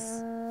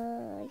 she's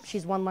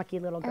one lucky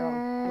little girl.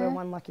 We're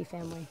one lucky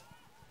family.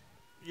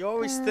 You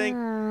always think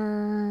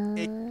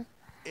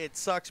it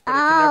sucks, but it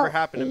can never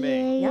happen to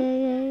me.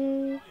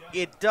 Yeah.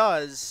 It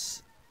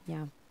does.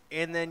 Yeah.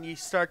 And then you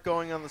start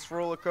going on this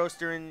roller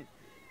coaster, and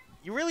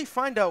you really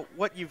find out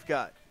what you've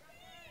got.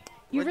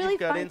 What you've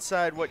got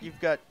inside, what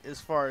you've got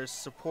as far as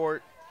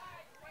support,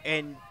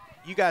 and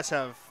you guys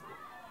have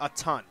a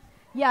ton.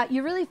 Yeah,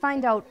 you really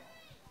find out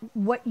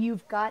what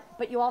you've got,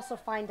 but you also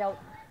find out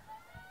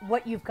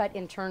what you've got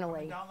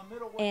internally.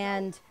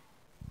 And,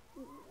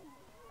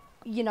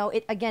 you know,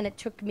 it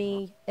took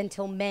me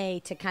until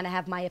May to kind of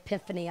have my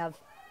epiphany of,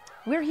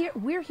 we're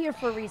here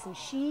for a reason.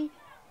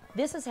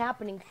 This is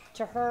happening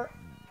to her,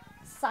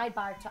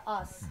 sidebar to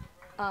us,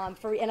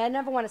 and I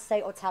never want to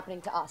say, oh, it's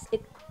happening to us.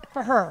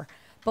 For her,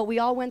 but we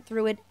all went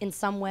through it in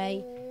some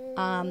way.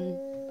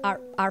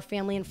 our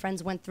family and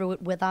friends went through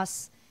it with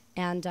us,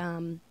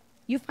 and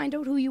you find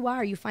out who you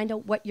are. You find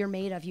out what you're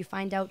made of. You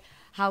find out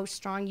how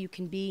strong you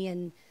can be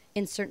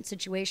in certain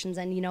situations.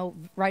 And, you know,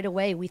 right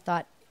away we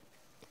thought,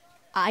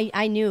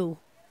 I knew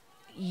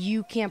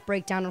you can't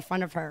break down in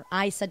front of her.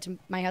 I said to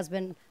my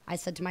husband, I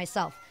said to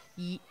myself,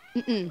 you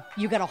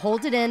got to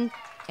hold it in.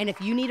 And if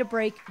you need a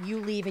break, you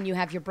leave and you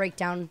have your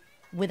breakdown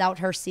without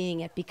her seeing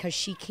it, because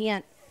she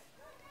can't,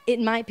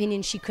 in my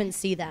opinion, she couldn't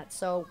see that.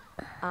 So,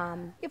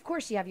 of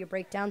course you have your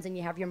breakdowns and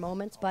you have your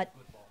moments, but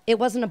it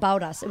wasn't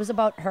about us. It was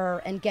about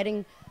her and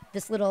getting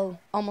this little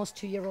almost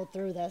 2-year-old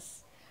through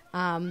this.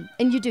 And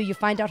you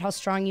find out how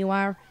strong you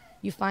are.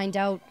 You find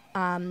out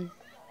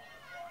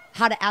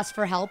how to ask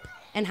for help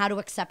and how to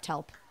accept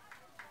help,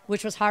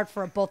 which was hard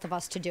for both of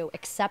us to do.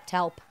 Accept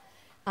help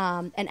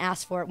and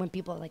ask for it when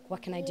people are like,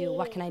 what can I do?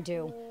 What can I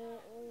do?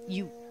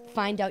 You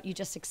find out you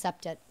just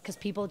accept it because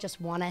people just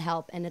want to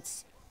help. And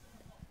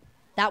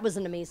that was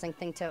an amazing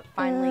thing to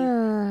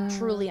finally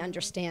truly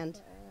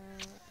understand.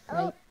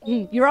 Right?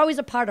 You're always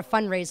a part of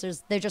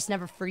fundraisers. They're just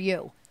never for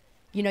you.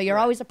 You know, you're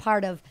always a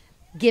part of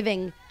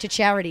giving to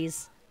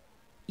charities.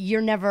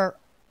 You're never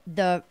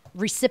the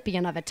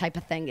recipient of it type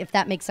of thing, if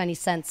that makes any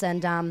sense.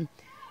 And,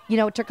 you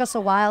know, it took us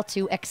a while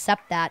to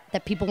accept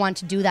that people wanted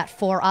to do that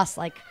for us.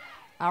 Like,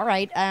 all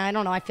right, I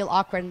don't know, I feel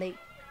awkward. And they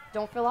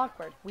don't feel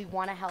awkward. We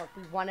want to help.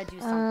 We want to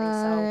do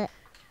something.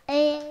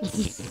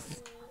 So,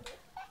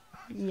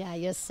 yeah,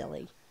 you're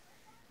silly.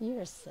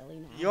 You're silly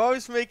now. You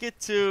always make it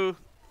to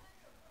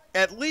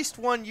at least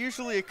one,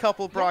 usually a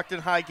couple Brockton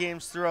High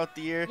games throughout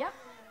the year. Yep.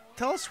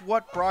 Tell us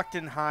what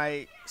Brockton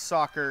High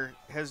soccer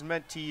has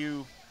meant to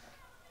you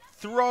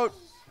throughout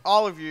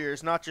all of your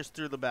years, not just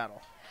through the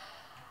battle.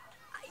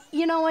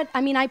 You know what?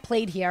 I mean, I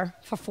played here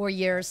for 4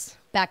 years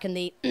back in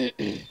the,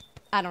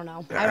 I don't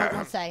know.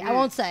 I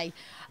won't say.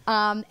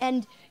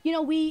 And, you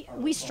know,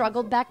 we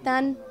struggled back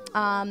then.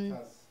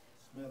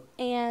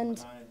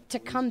 And to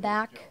come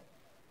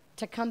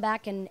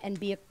back and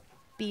be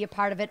a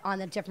part of it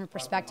on a different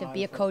perspective,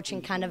 be a coach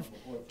and kind of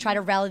try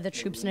to rally the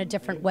troops in a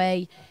different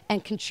way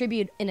and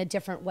contribute in a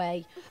different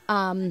way.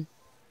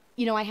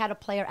 You know, I had a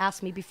player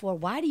ask me before,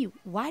 why do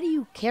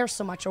you care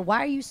so much, or why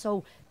are you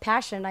so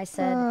passionate? I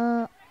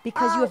said,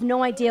 because you have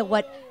no idea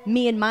what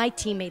me and my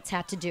teammates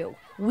had to do.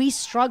 We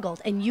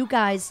struggled, and you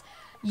guys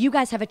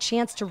have a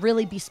chance to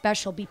really be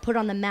special, be put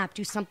on the map,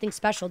 do something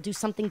special, do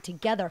something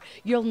together.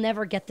 You'll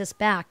never get this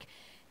back.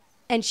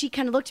 And she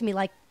kind of looked at me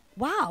like,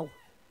 wow,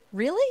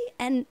 really?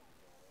 And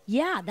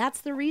yeah,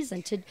 that's the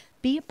reason, to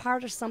be a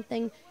part of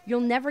something.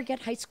 You'll never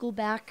get high school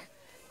back.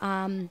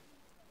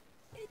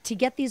 To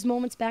get these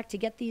moments back, to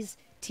get these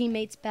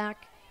teammates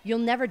back, you'll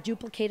never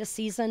duplicate a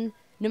season,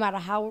 no matter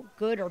how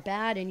good or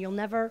bad, and you'll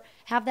never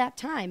have that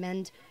time.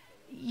 And,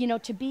 you know,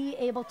 to be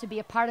able to be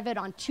a part of it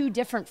on two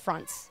different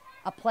fronts,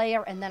 a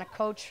player and then a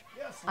coach,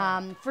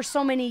 for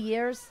so many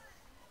years,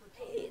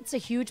 it's a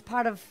huge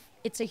part of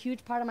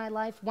my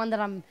life, one that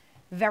I'm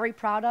very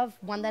proud of,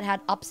 one that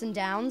had ups and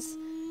downs.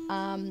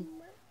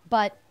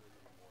 But,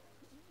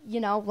 you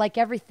know, like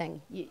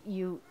everything,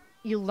 you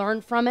learn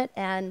from it,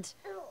 and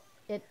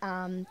it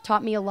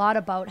taught me a lot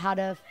about how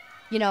to,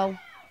 you know,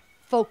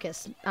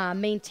 focus,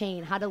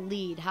 maintain, how to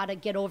lead, how to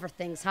get over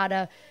things, how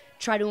to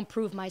try to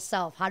improve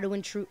myself, how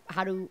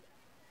to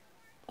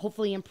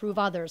hopefully improve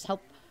others,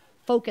 help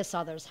focus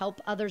others, help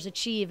others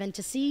achieve, and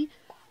to see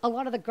a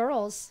lot of the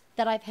girls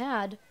that I've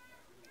had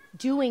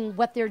doing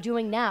what they're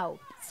doing now.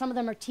 Some of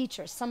them are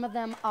teachers, some of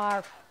them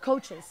are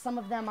coaches, some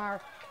of them are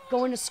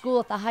going to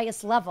school at the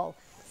highest level,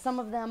 some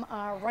of them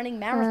are running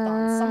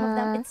marathons, some of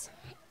them, it's,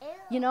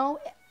 you know,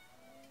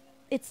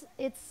 it's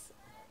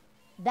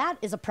that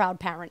is a proud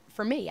parent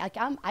for me.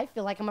 I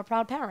feel like I'm a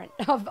proud parent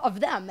of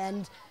them,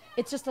 and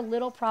it's just a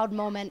little proud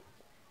moment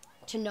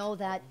to know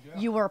that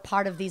you were a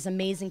part of these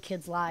amazing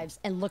kids' lives,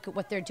 and look at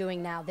what they're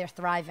doing now. They're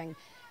thriving.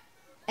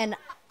 And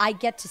I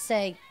get to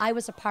say I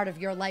was a part of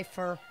your life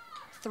for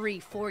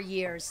 3-4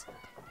 years.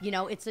 You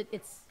know, it's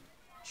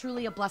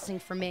truly a blessing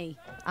for me.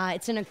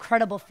 It's an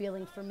incredible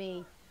feeling for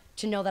me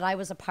to know that I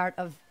was a part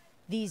of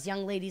these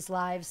young ladies'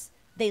 lives.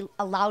 They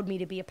allowed me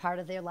to be a part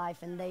of their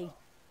life, and they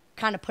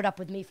kind of put up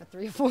with me for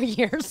 3 or 4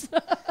 years.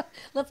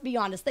 Let's be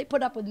honest, they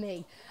put up with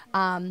me.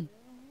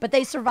 But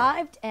they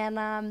survived,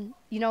 and,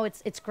 you know,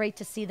 it's great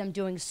to see them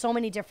doing so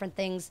many different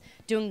things,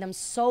 doing them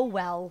so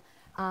well,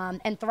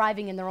 and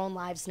thriving in their own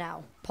lives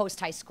now,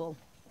 post-high school.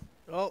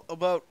 Well,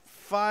 about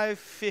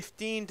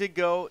 5:15 to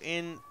go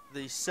in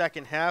the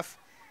second half.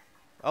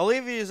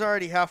 Olivia is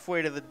already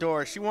halfway to the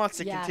door. She wants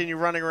to continue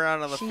running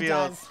around on the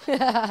field.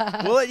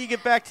 We'll let you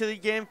get back to the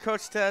game.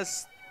 Coach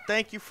Tess,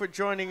 thank you for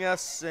joining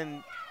us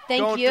and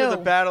going through the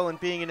battle and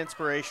being an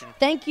inspiration.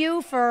 Thank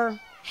you for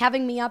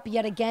having me up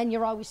yet again.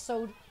 You're always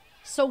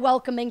so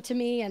welcoming to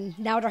me, and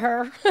now to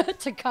her,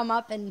 to come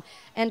up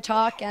and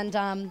talk.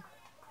 And,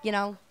 you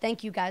know,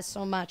 thank you guys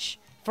so much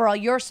for all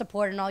your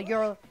support and all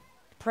your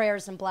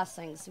prayers and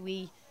blessings.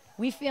 We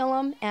feel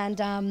them,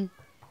 and,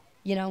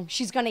 you know,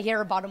 she's going to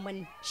hear about them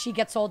when she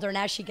gets older, and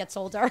as she gets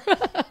older.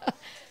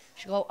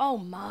 She'll go, oh,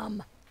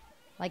 Mom.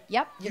 Like,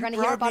 yep, you're going to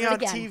brought hear about me it on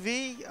again.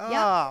 TV? Yep.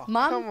 Oh,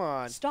 Mom, come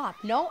on. stop.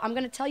 No, I'm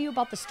going to tell you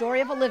about the story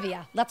of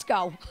Olivia. Let's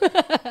go.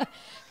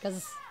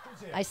 Because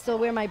I still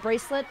wear my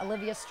bracelet,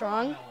 Olivia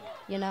Strong,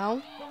 you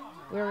know.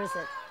 Where is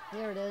it?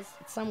 There it is.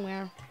 It's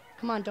somewhere.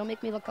 Come on, don't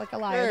make me look like a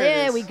liar.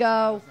 There we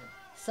go.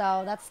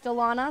 So that's still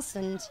on us,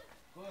 and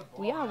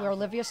we're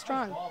Olivia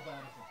Strong.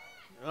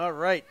 All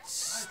right,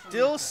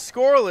 still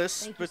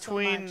scoreless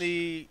between much.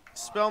 the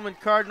Spellman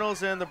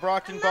Cardinals and the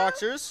Brockton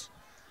Boxers.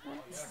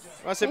 Want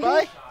to say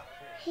bye?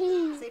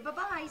 Say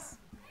bye-byes.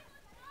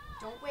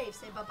 Don't wave,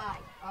 say bye-bye.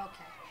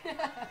 Okay.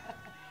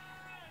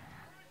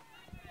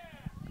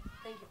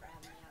 Thank you for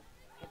having me out.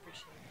 I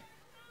appreciate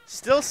it.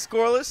 Still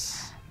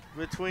scoreless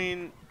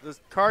between the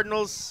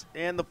Cardinals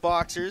and the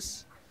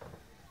Boxers.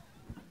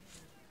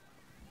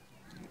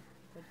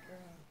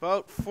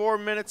 About 4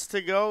 minutes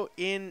to go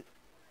in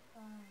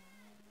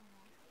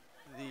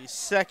the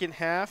second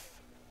half.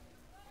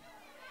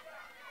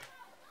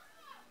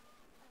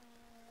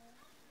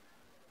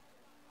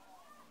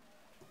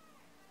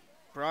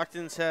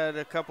 Brockton's had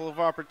a couple of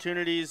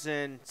opportunities,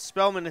 and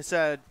Spellman has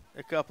had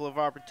a couple of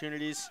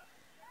opportunities.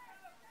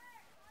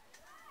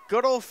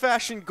 Good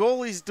old-fashioned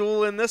goalies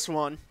duel in this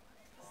one.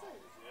 Listen,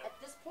 at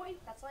this point,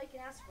 that's all you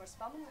can ask for.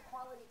 Spellman's a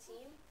quality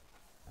team.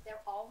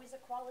 They're always a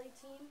quality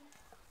team.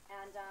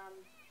 And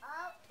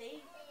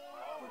they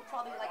would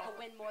probably like a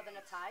win more than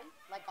a tie,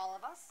 like all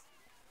of us.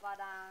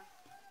 But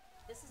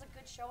this is a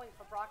good showing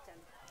for Brockton.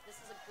 This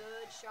is a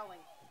good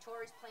showing.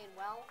 Tori's playing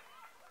well.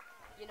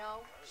 You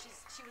know,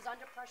 she was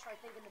under pressure, I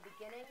think, in the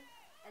beginning,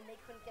 and they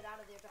couldn't get out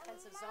of their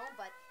defensive zone.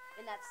 But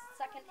in that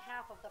second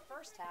half of the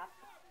first half,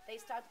 they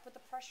started to put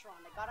the pressure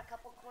on. They got a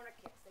couple corner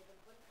kicks. They've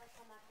been putting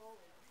pressure on that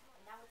goalie.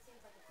 And now it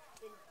seems like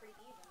it's been pretty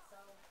even. So,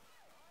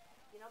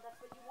 you know, that's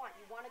what you want.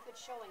 You want a good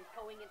showing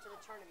going into the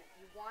tournament.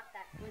 You want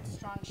that good,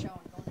 strong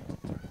showing going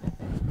into the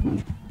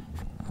tournament.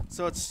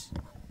 So it's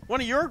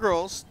one of your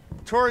girls,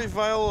 Tori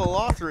Viola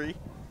Lothry,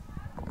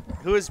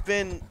 who has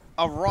been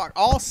a rock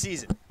all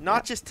season,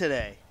 not just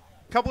today.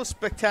 A couple of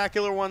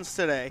spectacular ones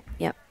today.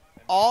 Yep.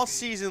 All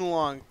season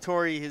long,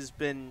 Tori has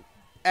been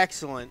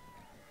excellent.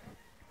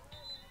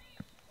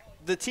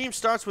 The team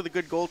starts with a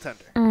good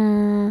goaltender.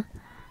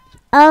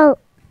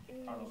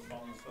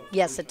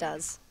 Yes, it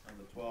does.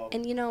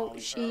 And, you know,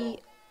 she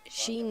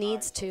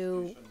needs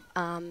to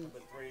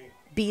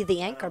be the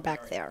anchor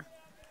back there.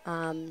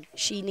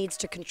 She needs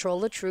to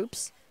control the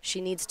troops. She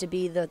needs to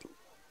be the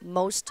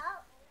most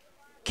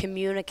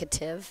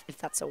communicative, if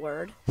that's a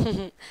word.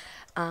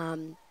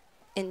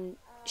 And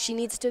she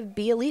needs to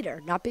be a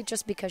leader, not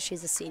just because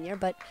she's a senior,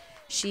 but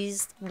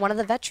she's one of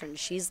the veterans.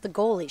 She's the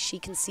goalie. She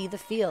can see the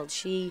field.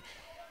 She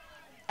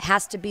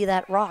has to be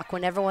that rock.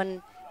 When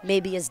everyone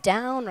maybe is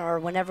down or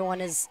when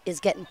everyone is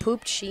getting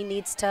pooped, she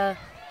needs to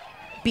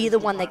be the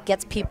one that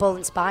gets people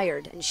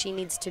inspired, and she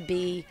needs to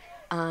be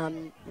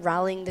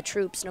rallying the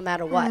troops no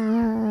matter what.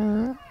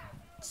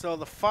 So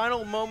the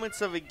final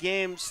moments of a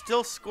game,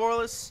 still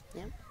scoreless.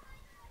 Yeah.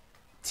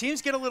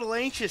 Teams get a little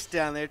anxious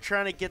down there,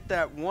 trying to get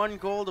that one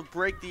goal to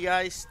break the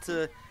ice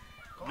to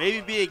maybe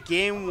be a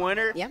game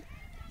winner. Yep.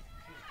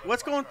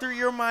 What's going through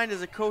your mind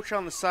as a coach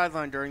on the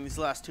sideline during these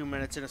last 2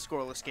 minutes in a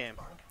scoreless game?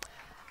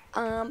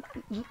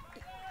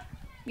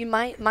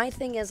 My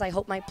thing is I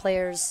hope my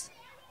players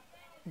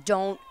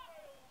don't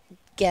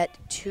get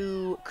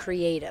too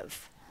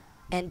creative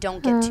and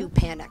don't get too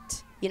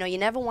panicked. You know, you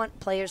never want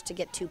players to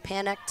get too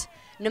panicked,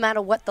 no matter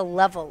what the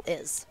level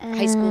is,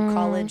 high school,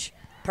 college,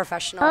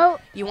 professional.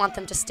 You want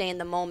them to stay in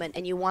the moment,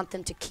 and you want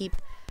them to keep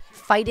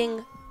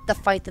fighting the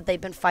fight that they've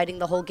been fighting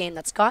the whole game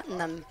that's gotten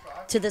them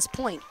to this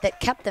point,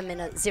 that kept them in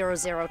a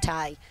 0-0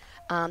 tie,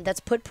 that's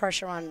put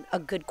pressure on a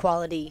good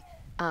quality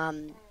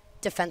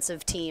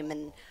defensive team.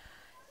 And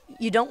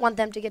you don't want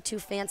them to get too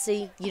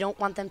fancy. You don't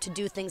want them to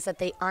do things that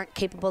they aren't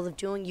capable of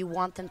doing. You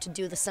want them to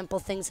do the simple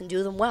things and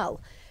do them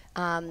well.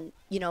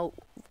 You know,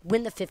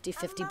 win the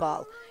 50-50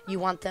 ball. You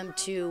want them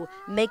to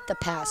make the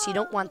pass. You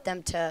don't want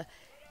them to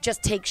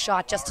just take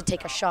shot just to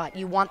take a shot.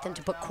 You want them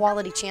to put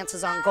quality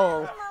chances on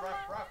goal.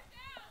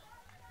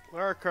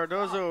 Lara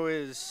Cardozo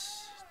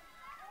is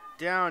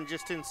down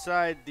just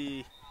inside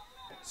the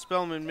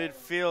Spellman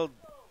midfield.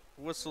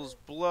 Whistles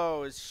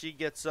blow as she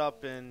gets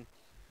up and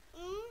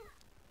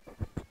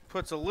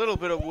puts a little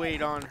bit of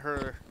weight on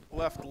her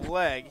left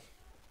leg.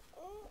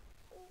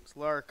 It's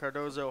Lara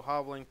Cardozo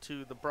hobbling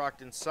to the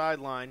Brockton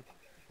sideline.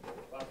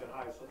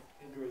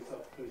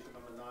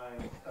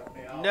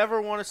 Never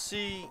want to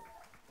see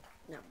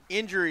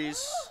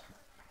injuries.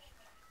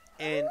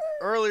 And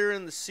earlier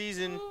in the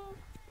season,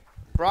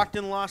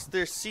 Brockton lost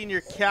their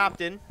senior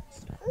captain.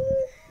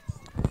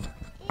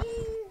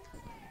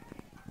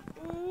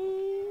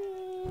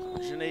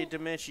 Janae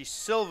Demenci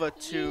Silva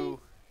to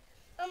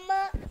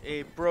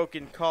a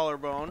broken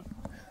collarbone.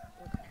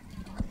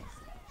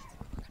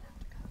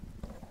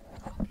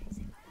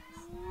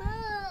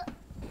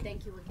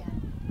 Thank you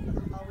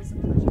again. Always a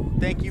pleasure.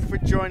 Thank you for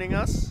joining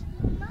us.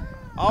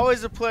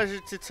 Always a pleasure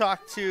to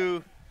talk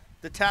to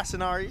the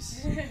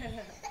Tassinaris.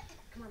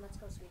 Come on, let's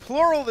go, sweetie.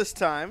 Plural this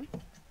time.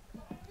 Yep,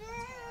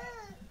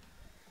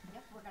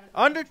 we're gonna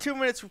Under 2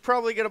 minutes. We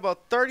probably get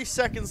about 30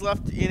 seconds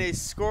left in a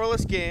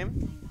scoreless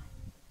game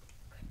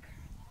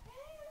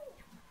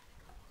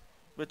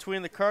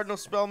between the Cardinal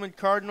Spellman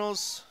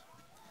Cardinals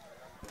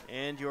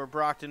and your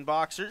Brockton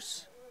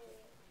Boxers.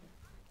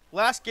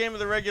 Last game of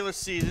the regular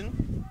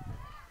season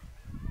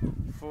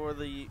for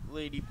the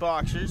Lady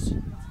Boxers.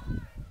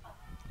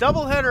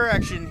 Doubleheader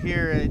action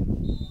here at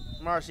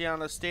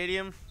Marciano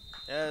Stadium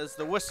as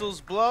the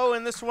whistles blow,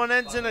 and this one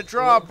ends in a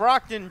draw.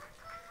 Brockton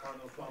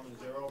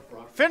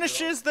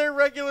finishes their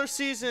regular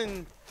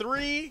season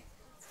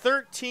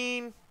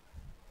 3-13-2.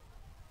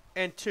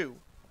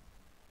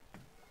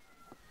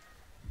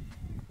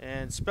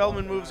 And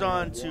Spellman moves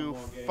on to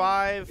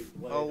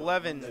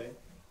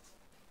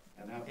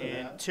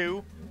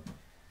 5-11-2.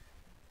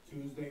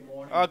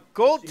 A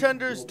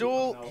goaltenders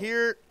duel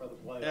here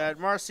at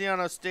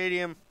Marciano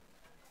Stadium.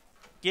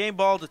 Game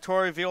ball to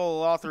Tori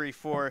Viola-Lothery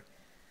for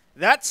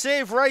that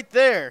save right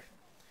there.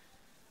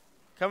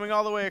 Coming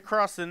all the way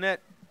across the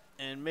net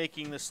and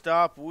making the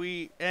stop.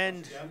 We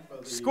end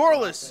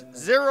scoreless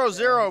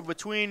 0-0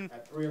 between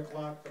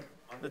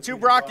the two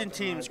Brockton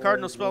teams,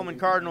 Cardinal Spellman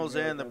Cardinals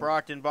and the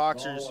Brockton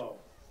Boxers.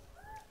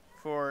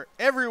 For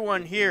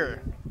everyone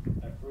here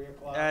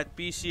at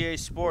BCA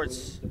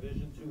Sports,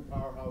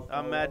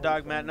 I'm Mad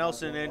Dog Matt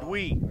Nelson, and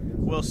we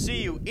will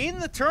see you in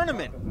the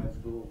tournament